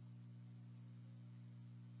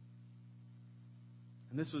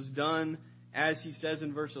 And this was done, as he says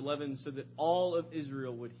in verse 11, so that all of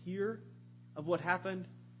Israel would hear of what happened,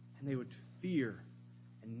 and they would fear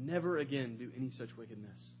and never again do any such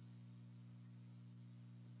wickedness.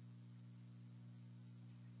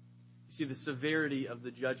 You see, the severity of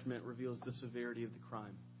the judgment reveals the severity of the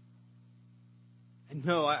crime. And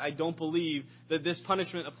no, I don't believe that this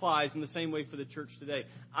punishment applies in the same way for the church today.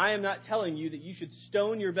 I am not telling you that you should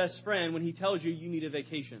stone your best friend when he tells you need a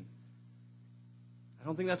vacation. I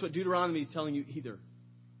don't think that's what Deuteronomy is telling you either.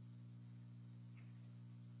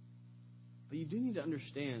 But you do need to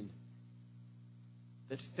understand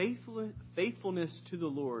that faithfulness to the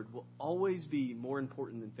Lord will always be more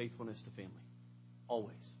important than faithfulness to family.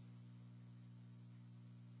 Always.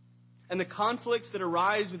 And the conflicts that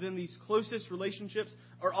arise within these closest relationships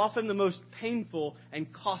are often the most painful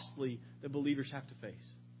and costly that believers have to face.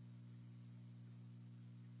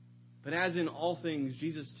 But as in all things,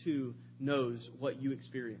 Jesus too knows what you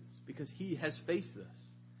experience, because he has faced this.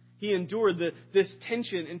 He endured this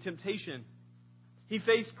tension and temptation. He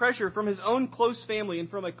faced pressure from his own close family and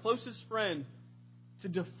from a closest friend to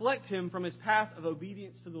deflect him from his path of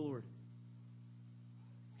obedience to the Lord.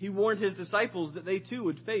 He warned his disciples that they too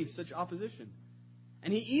would face such opposition.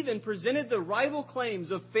 And he even presented the rival claims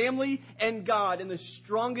of family and God in the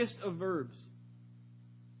strongest of verbs.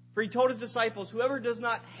 For he told his disciples, whoever does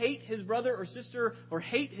not hate his brother or sister or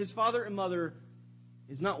hate his father and mother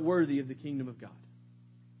is not worthy of the kingdom of God.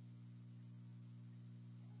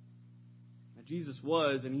 Now, Jesus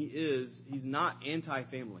was, and he's not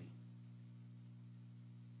anti-family.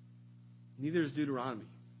 Neither is Deuteronomy.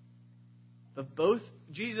 But both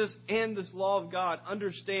Jesus and this law of God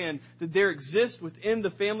understand that there exists within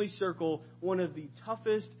the family circle one of the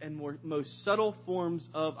toughest and most subtle forms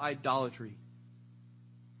of idolatry.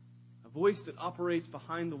 A voice that operates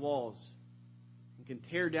behind the walls and can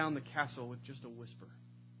tear down the castle with just a whisper.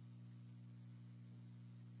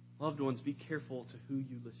 Loved ones, be careful to who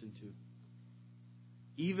you listen to.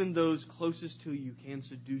 Even those closest to you can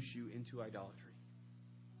seduce you into idolatry.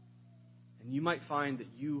 And you might find that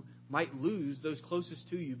you might lose those closest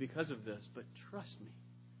to you because of this. But trust me,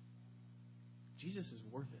 Jesus is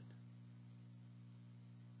worth it.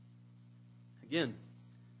 Again,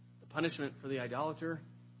 the punishment for the idolater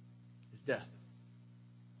is death.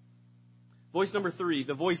 Voice number 3,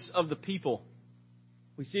 the voice of the people.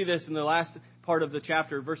 We see this in the last part of the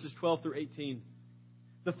chapter, verses 12 through 18.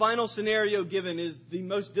 The final scenario given is the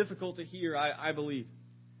most difficult to hear, I believe.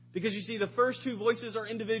 Because you see, the first two voices are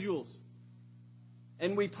individuals.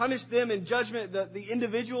 And we punish them in judgment, the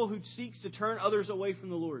individual who seeks to turn others away from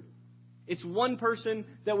the Lord. It's one person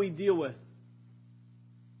that we deal with.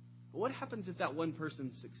 But what happens if that one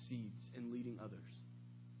person succeeds in leading others?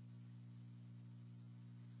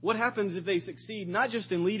 What happens if they succeed not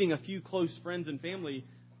just in leading a few close friends and family,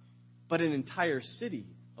 but an entire city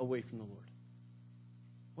away from the Lord?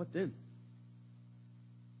 What then?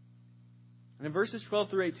 And in verses 12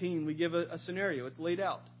 through 18, we give a scenario. It's laid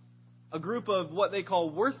out. A group of what they call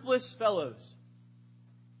worthless fellows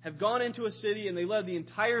have gone into a city, and they led the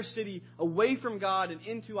entire city away from God and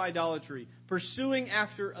into idolatry, pursuing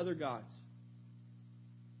after other gods.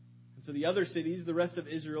 And so the other cities, the rest of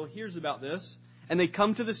Israel, hears about this, and they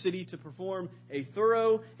come to the city to perform a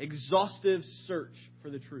thorough, exhaustive search for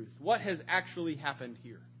the truth. What has actually happened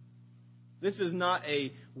here? This is not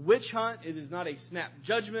a witch hunt. It is not a snap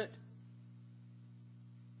judgment.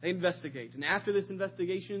 They investigate. And after this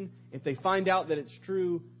investigation, if they find out that it's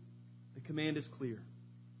true, the command is clear.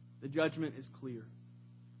 The judgment is clear.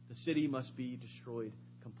 The city must be destroyed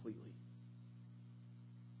completely.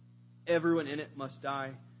 Everyone in it must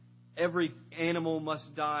die, Every animal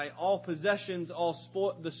must die. All possessions,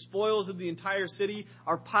 the spoils of the entire city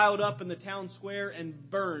are piled up in the town square and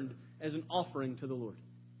burned as an offering to the Lord.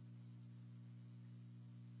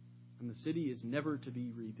 And the city is never to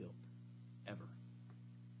be rebuilt, ever.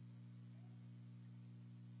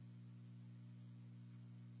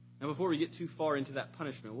 Now, before we get too far into that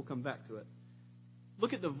punishment, we'll come back to it.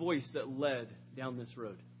 Look at the voice that led down this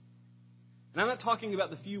road. And I'm not talking about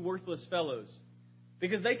the few worthless fellows,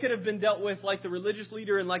 because they could have been dealt with like the religious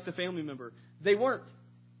leader and like the family member. They weren't.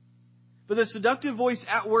 But the seductive voice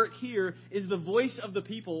at work here is the voice of the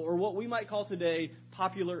people, or what we might call today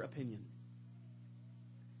popular opinion.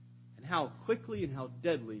 And how quickly and how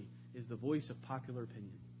deadly is the voice of popular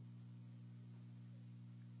opinion.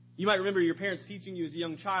 You might remember your parents teaching you as a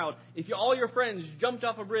young child, if all your friends jumped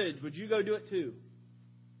off a bridge, would you go do it too?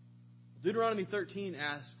 Deuteronomy 13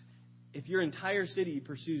 asked, if your entire city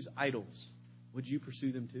pursues idols, would you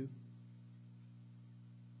pursue them too?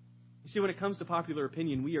 You see, when it comes to popular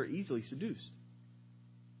opinion, we are easily seduced.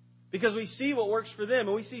 Because we see what works for them,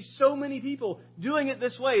 and we see so many people doing it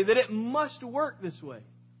this way that it must work this way.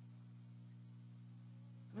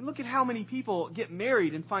 I mean, look at how many people get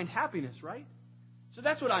married and find happiness, right? So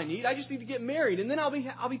that's what I need. I just need to get married, and then I'll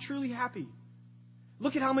be truly happy.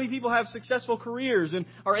 Look at how many people have successful careers and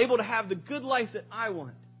are able to have the good life that I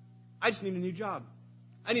want. I just need a new job.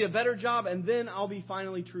 I need a better job, and then I'll be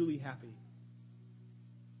finally truly happy.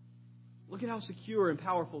 Look at how secure and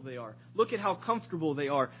powerful they are. Look at how comfortable they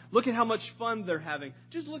are. Look at how much fun they're having.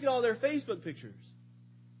 Just look at all their Facebook pictures.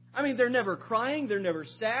 I mean, they're never crying. They're never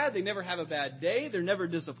sad. They never have a bad day. They're never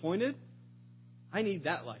disappointed. I need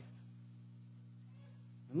that life.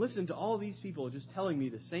 And listen to all these people just telling me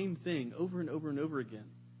the same thing over and over and over again.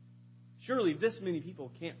 Surely this many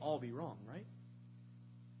people can't all be wrong, right?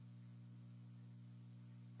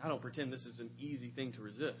 I don't pretend this is an easy thing to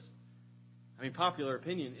resist. I mean, popular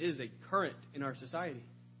opinion is a current in our society.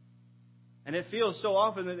 And it feels so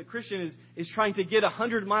often that the Christian is trying to get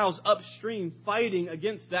 100 miles upstream, fighting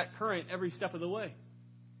against that current every step of the way.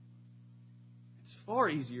 It's far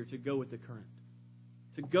easier to go with the current,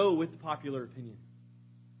 to go with the popular opinion.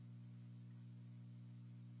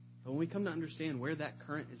 But when we come to understand where that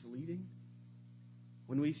current is leading,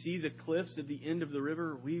 when we see the cliffs at the end of the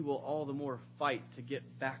river, we will all the more fight to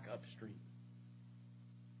get back upstream.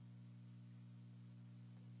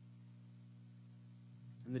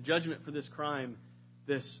 And the judgment for this crime,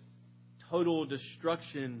 this total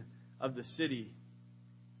destruction of the city,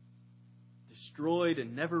 destroyed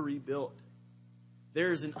and never rebuilt,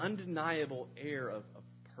 there is an undeniable air of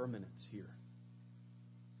permanence here.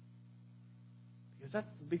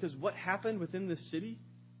 Because what happened within this city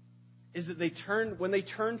is that when they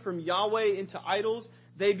turned from Yahweh into idols,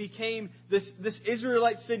 they became, this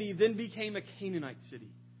Israelite city then became a Canaanite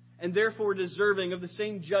city, and therefore deserving of the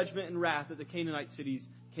same judgment and wrath that the Canaanite cities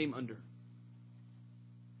came under.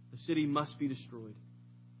 The city must be destroyed.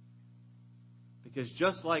 Because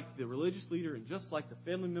just like the religious leader and just like the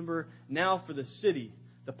family member, now for the city,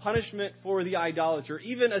 the punishment for the idolater,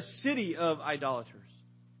 even a city of idolaters,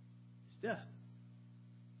 is death.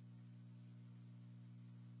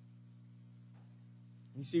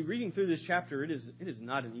 You see, reading through this chapter, it is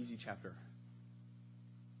not an easy chapter.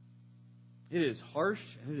 It is harsh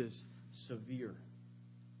and it is severe.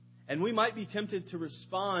 And we might be tempted to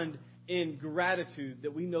respond in gratitude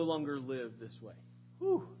that we no longer live this way.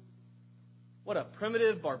 Whew. What a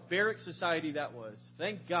primitive, barbaric society that was.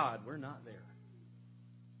 Thank God we're not there.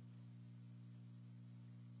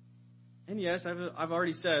 And yes, I've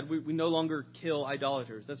already said we no longer kill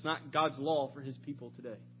idolaters. That's not God's law for His people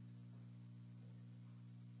today.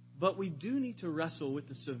 But we do need to wrestle with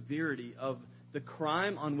the severity of the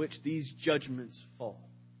crime on which these judgments fall.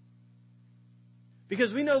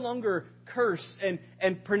 Because we no longer curse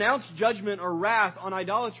and pronounce judgment or wrath on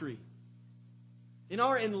idolatry. In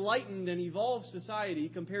our enlightened and evolved society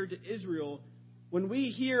compared to Israel, when we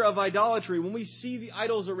hear of idolatry, when we see the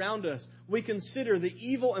idols around us, we consider the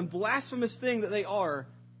evil and blasphemous thing that they are,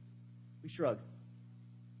 we shrug.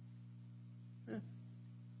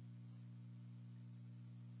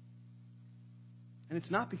 And it's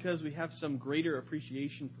not because we have some greater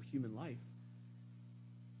appreciation for human life.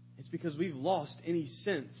 It's because we've lost any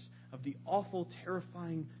sense of the awful,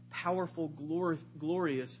 terrifying, powerful,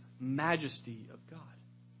 glorious majesty of God.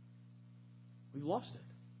 We've lost it.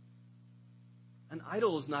 An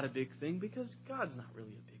idol is not a big thing because God's not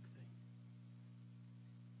really a big thing.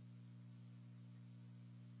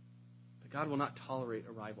 But God will not tolerate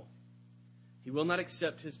a rival. He will not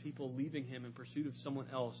accept His people leaving Him in pursuit of someone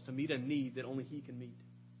else to meet a need that only He can meet.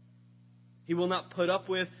 He will not put up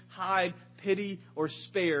with, hide, pity, or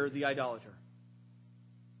spare the idolater.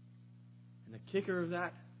 And the kicker of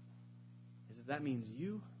that is that means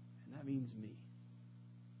you and that means me.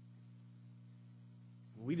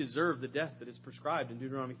 We deserve the death that is prescribed in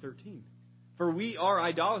Deuteronomy 13. For we are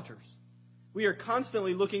idolaters. We are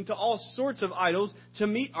constantly looking to all sorts of idols to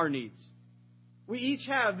meet our needs. We each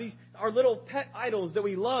have our little pet idols that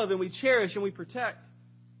we love and we cherish and we protect.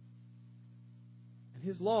 And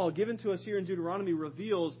His law, given to us here in Deuteronomy,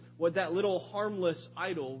 reveals what that little harmless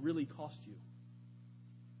idol really cost you.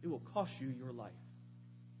 It will cost you your life.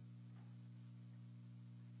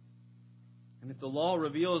 And if the law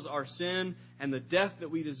reveals our sin and the death that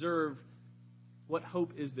we deserve, what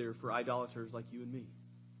hope is there for idolaters like you and me?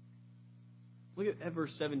 Look at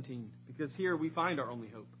verse 17, because here we find our only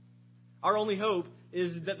hope. Our only hope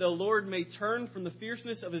is that the Lord may turn from the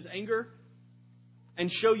fierceness of His anger and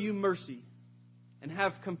show you mercy and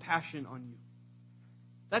have compassion on you.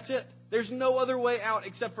 That's it. There's no other way out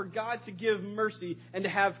except for God to give mercy and to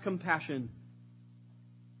have compassion.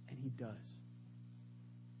 And He does.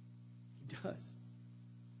 Does.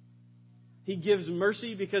 He gives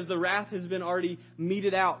mercy because the wrath has been already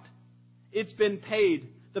meted out. It's been paid.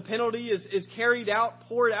 The penalty is carried out,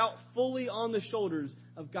 poured out fully on the shoulders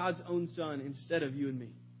of God's own Son instead of you and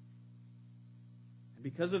me. And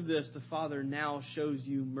because of this, the Father now shows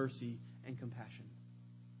you mercy and compassion.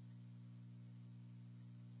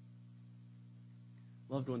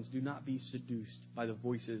 Loved ones, do not be seduced by the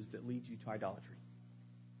voices that lead you to idolatry,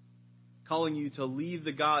 calling you to leave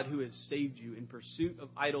the God who has saved you in pursuit of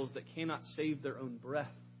idols that cannot save their own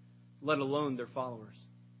breath, let alone their followers.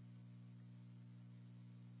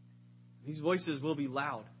 These voices will be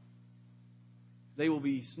loud. They will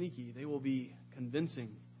be sneaky. They will be convincing.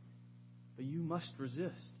 But you must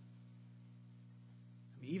resist.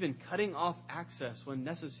 Even cutting off access when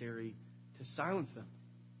necessary to silence them.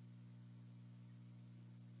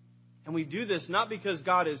 And we do this not because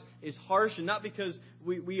God is harsh and not because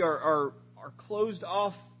we are closed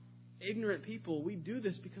off, ignorant people. We do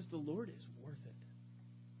this because the Lord is worth it.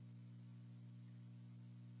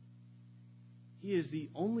 He is the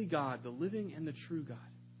only God, the living and the true God.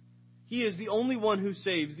 He is the only one who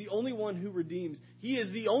saves, the only one who redeems. He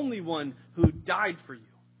is the only one who died for you,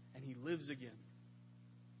 and He lives again.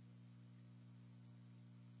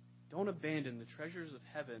 Don't abandon the treasures of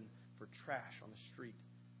heaven for trash on the street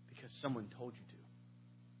because someone told you to.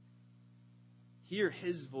 Hear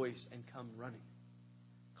His voice and come running.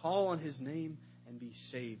 Call on His name and be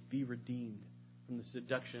saved. Be redeemed from the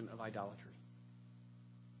seduction of idolatry.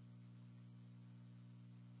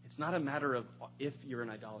 It's not a matter of if you're an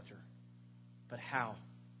idolater, but how.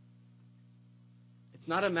 It's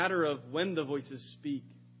not a matter of when the voices speak,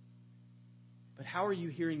 but how are you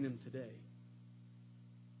hearing them today?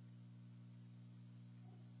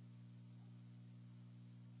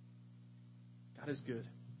 God is good.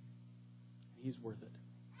 He's worth it.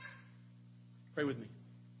 Pray with me.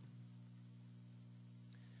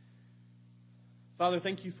 Father,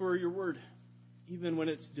 thank you for your word, even when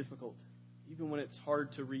it's difficult, even when it's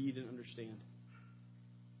hard to read and understand.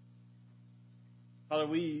 Father,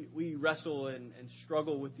 we wrestle and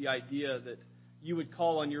struggle with the idea that you would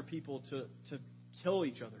call on your people to kill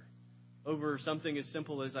each other over something as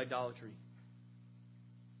simple as idolatry.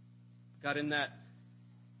 God, in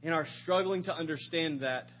our struggling to understand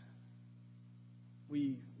that,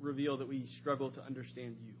 we reveal that we struggle to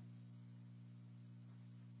understand you.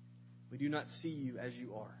 We do not see you as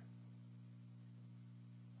you are.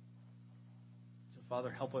 So, Father,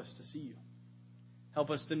 help us to see you. Help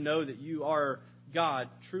us to know that you are God,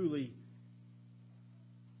 truly,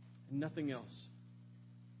 and nothing else.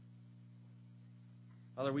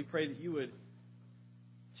 Father, we pray that you would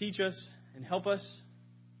teach us and help us,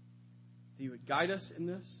 that you would guide us in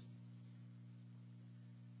this.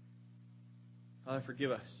 Father,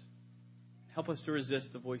 forgive us. Help us to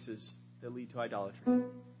resist the voices that lead to idolatry. In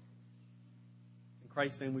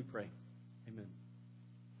Christ's name we pray. Amen.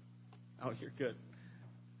 Oh, you're good.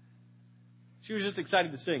 She was just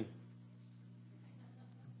excited to sing.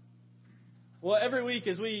 Well, every week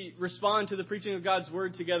as we respond to the preaching of God's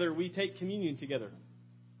Word together, we take communion together.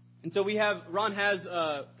 And so Ron has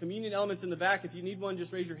communion elements in the back. If you need one,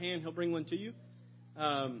 just raise your hand. He'll bring one to you.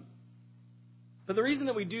 But the reason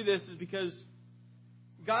that we do this is because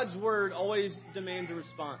God's Word always demands a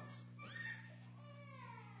response.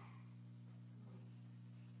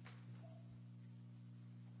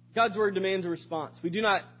 God's Word demands a response. We do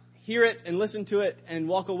not hear it and listen to it and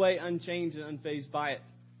walk away unchanged and unfazed by it.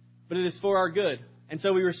 But it is for our good. And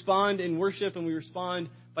so we respond in worship and we respond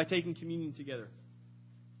by taking communion together.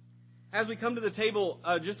 as we come to the table,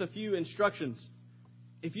 just a few instructions.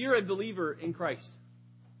 If you're a believer in Christ,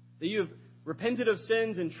 that you have repented of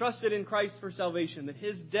sins and trusted in Christ for salvation, that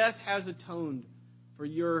His death has atoned for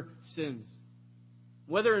your sins.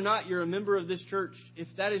 Whether or not you're a member of this church, if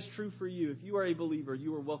that is true for you, if you are a believer,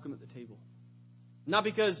 you are welcome at the table. Not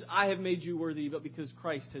because I have made you worthy, but because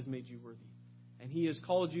Christ has made you worthy. And He has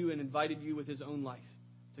called you and invited you with His own life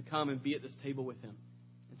to come and be at this table with Him.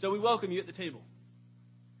 And so we welcome you at the table.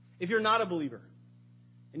 If you're not a believer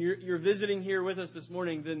and you're visiting here with us this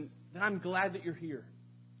morning, then I'm glad that you're here.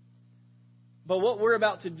 But what we're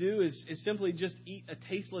about to do is simply just eat a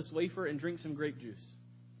tasteless wafer and drink some grape juice.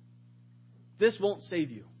 This won't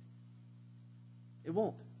save you. It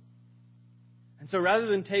won't. And so rather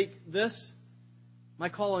than take this, my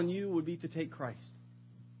call on you would be to take Christ.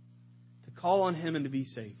 To call on Him and to be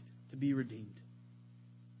saved. To be redeemed.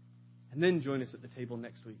 And then join us at the table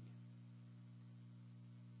next week.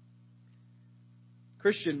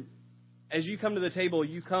 Christian, as you come to the table,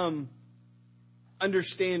 you come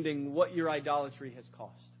understanding what your idolatry has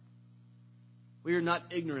cost. We are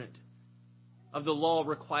not ignorant of the law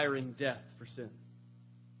requiring death for sin.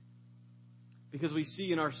 Because we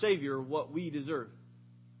see in our Savior what we deserve.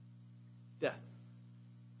 Death.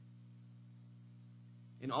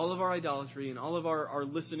 In all of our idolatry, in all of our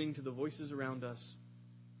listening to the voices around us,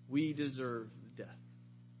 we deserve death.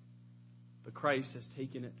 But Christ has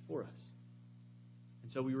taken it for us.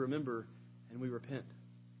 And so we remember and we repent.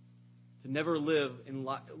 To never live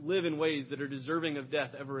in ways that are deserving of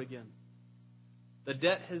death ever again. The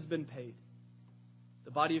debt has been paid.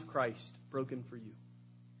 The body of Christ broken for you.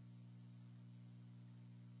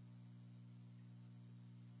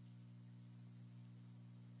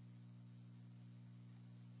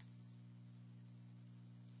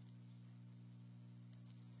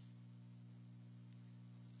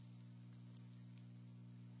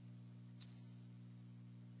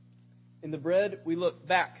 In the bread, we look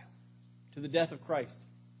back to the death of Christ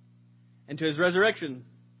and to His resurrection,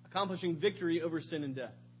 accomplishing victory over sin and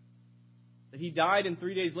death. That He died and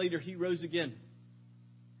 3 days later He rose again.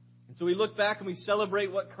 And so we look back and we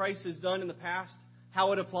celebrate what Christ has done in the past,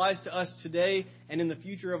 how it applies to us today and in the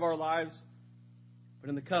future of our lives. But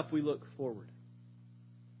in the cup we look forward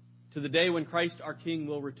to the day when Christ our King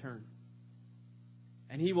will return.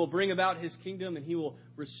 And He will bring about His kingdom and He will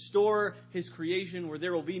restore His creation where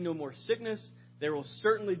there will be no more sickness. There will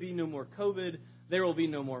certainly be no more COVID. There will be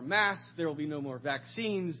no more masks. There will be no more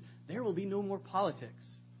vaccines. There will be no more politics.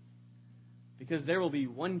 Because there will be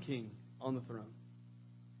one King on the throne.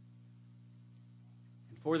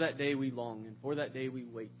 And for that day we long. And for that day we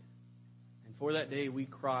wait. And for that day we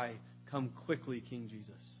cry, "Come quickly, King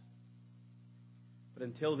Jesus." But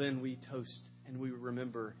until then we toast and we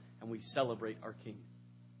remember and we celebrate our King.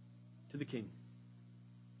 To the King.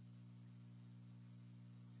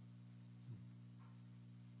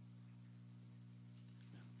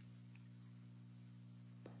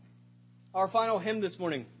 Our final hymn this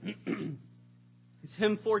morning is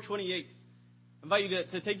hymn 428. I invite you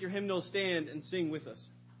to take your hymnal stand and sing with us.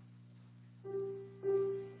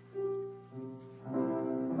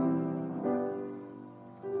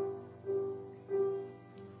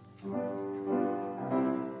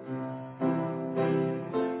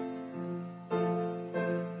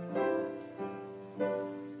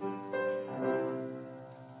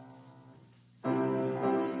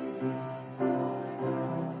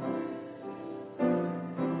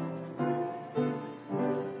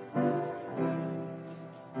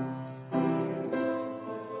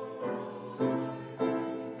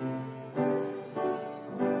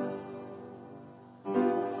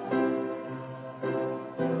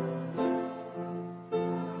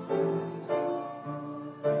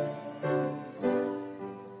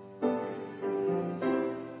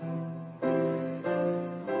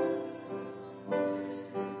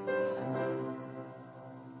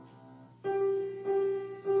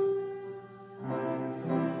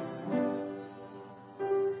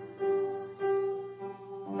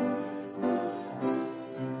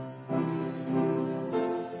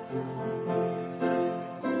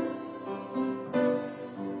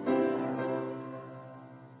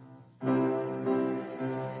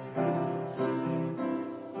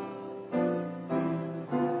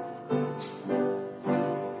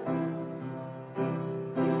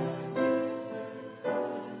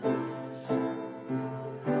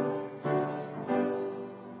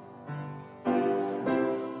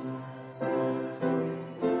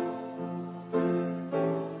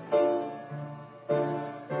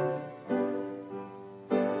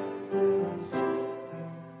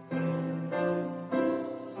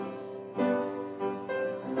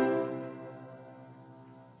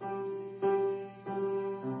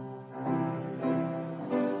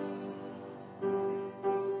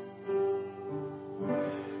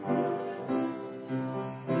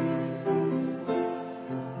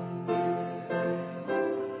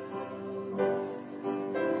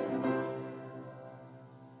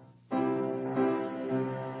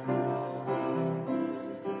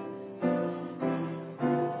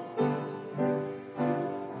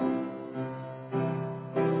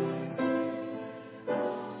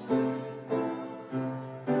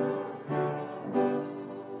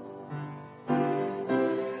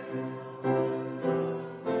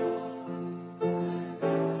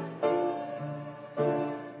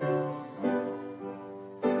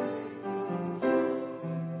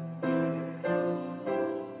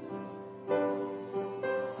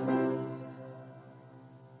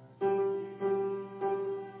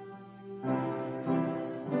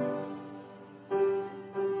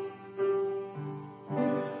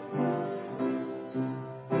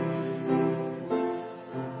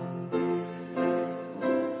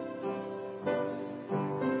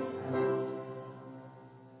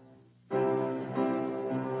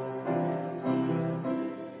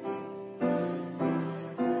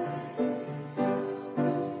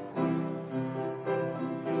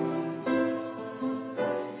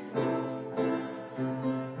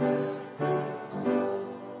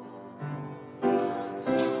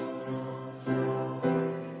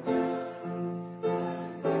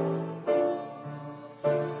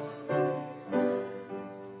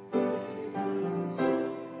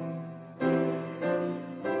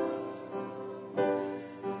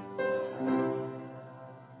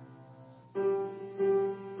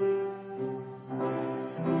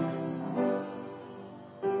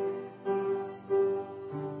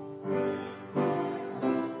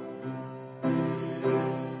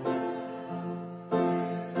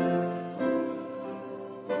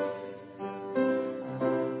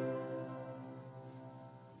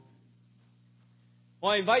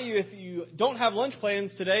 Well, I invite you, if you don't have lunch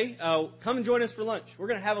plans today, come and join us for lunch. We're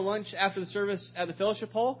going to have a lunch after the service at the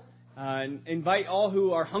fellowship hall. And invite all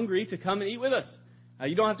who are hungry to come and eat with us.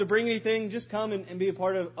 You don't have to bring anything. Just come and be a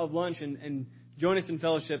part of lunch and join us in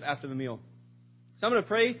fellowship after the meal. So I'm going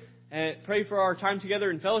to pray for our time together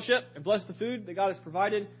in fellowship and bless the food that God has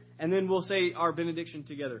provided. And then we'll say our benediction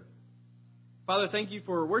together. Father, thank you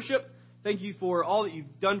for worship. Thank you for all that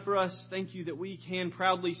you've done for us. Thank you that we can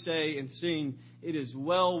proudly say and sing, "It is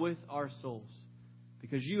well with our souls,"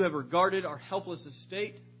 because you have regarded our helpless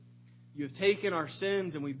estate. You have taken our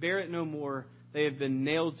sins and we bear it no more. They have been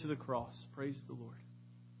nailed to the cross. Praise the Lord.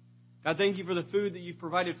 God, thank you for the food that you've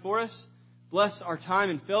provided for us. Bless our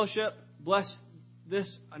time in fellowship. Bless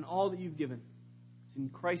this and all that you've given. It's in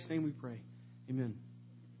Christ's name we pray. Amen.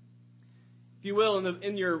 If you will,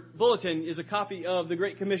 in your bulletin is a copy of the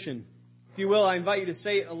Great Commission. If you will, I invite you to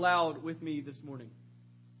say it aloud with me this morning.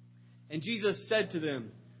 And Jesus said to them,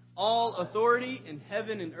 "All authority in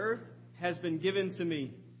heaven and earth has been given to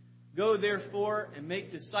me. Go therefore and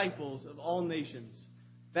make disciples of all nations,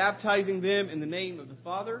 baptizing them in the name of the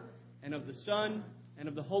Father and of the Son and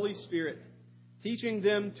of the Holy Spirit, teaching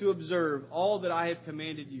them to observe all that I have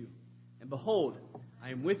commanded you. And behold,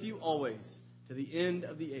 I am with you always to the end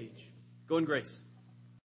of the age." Go in grace.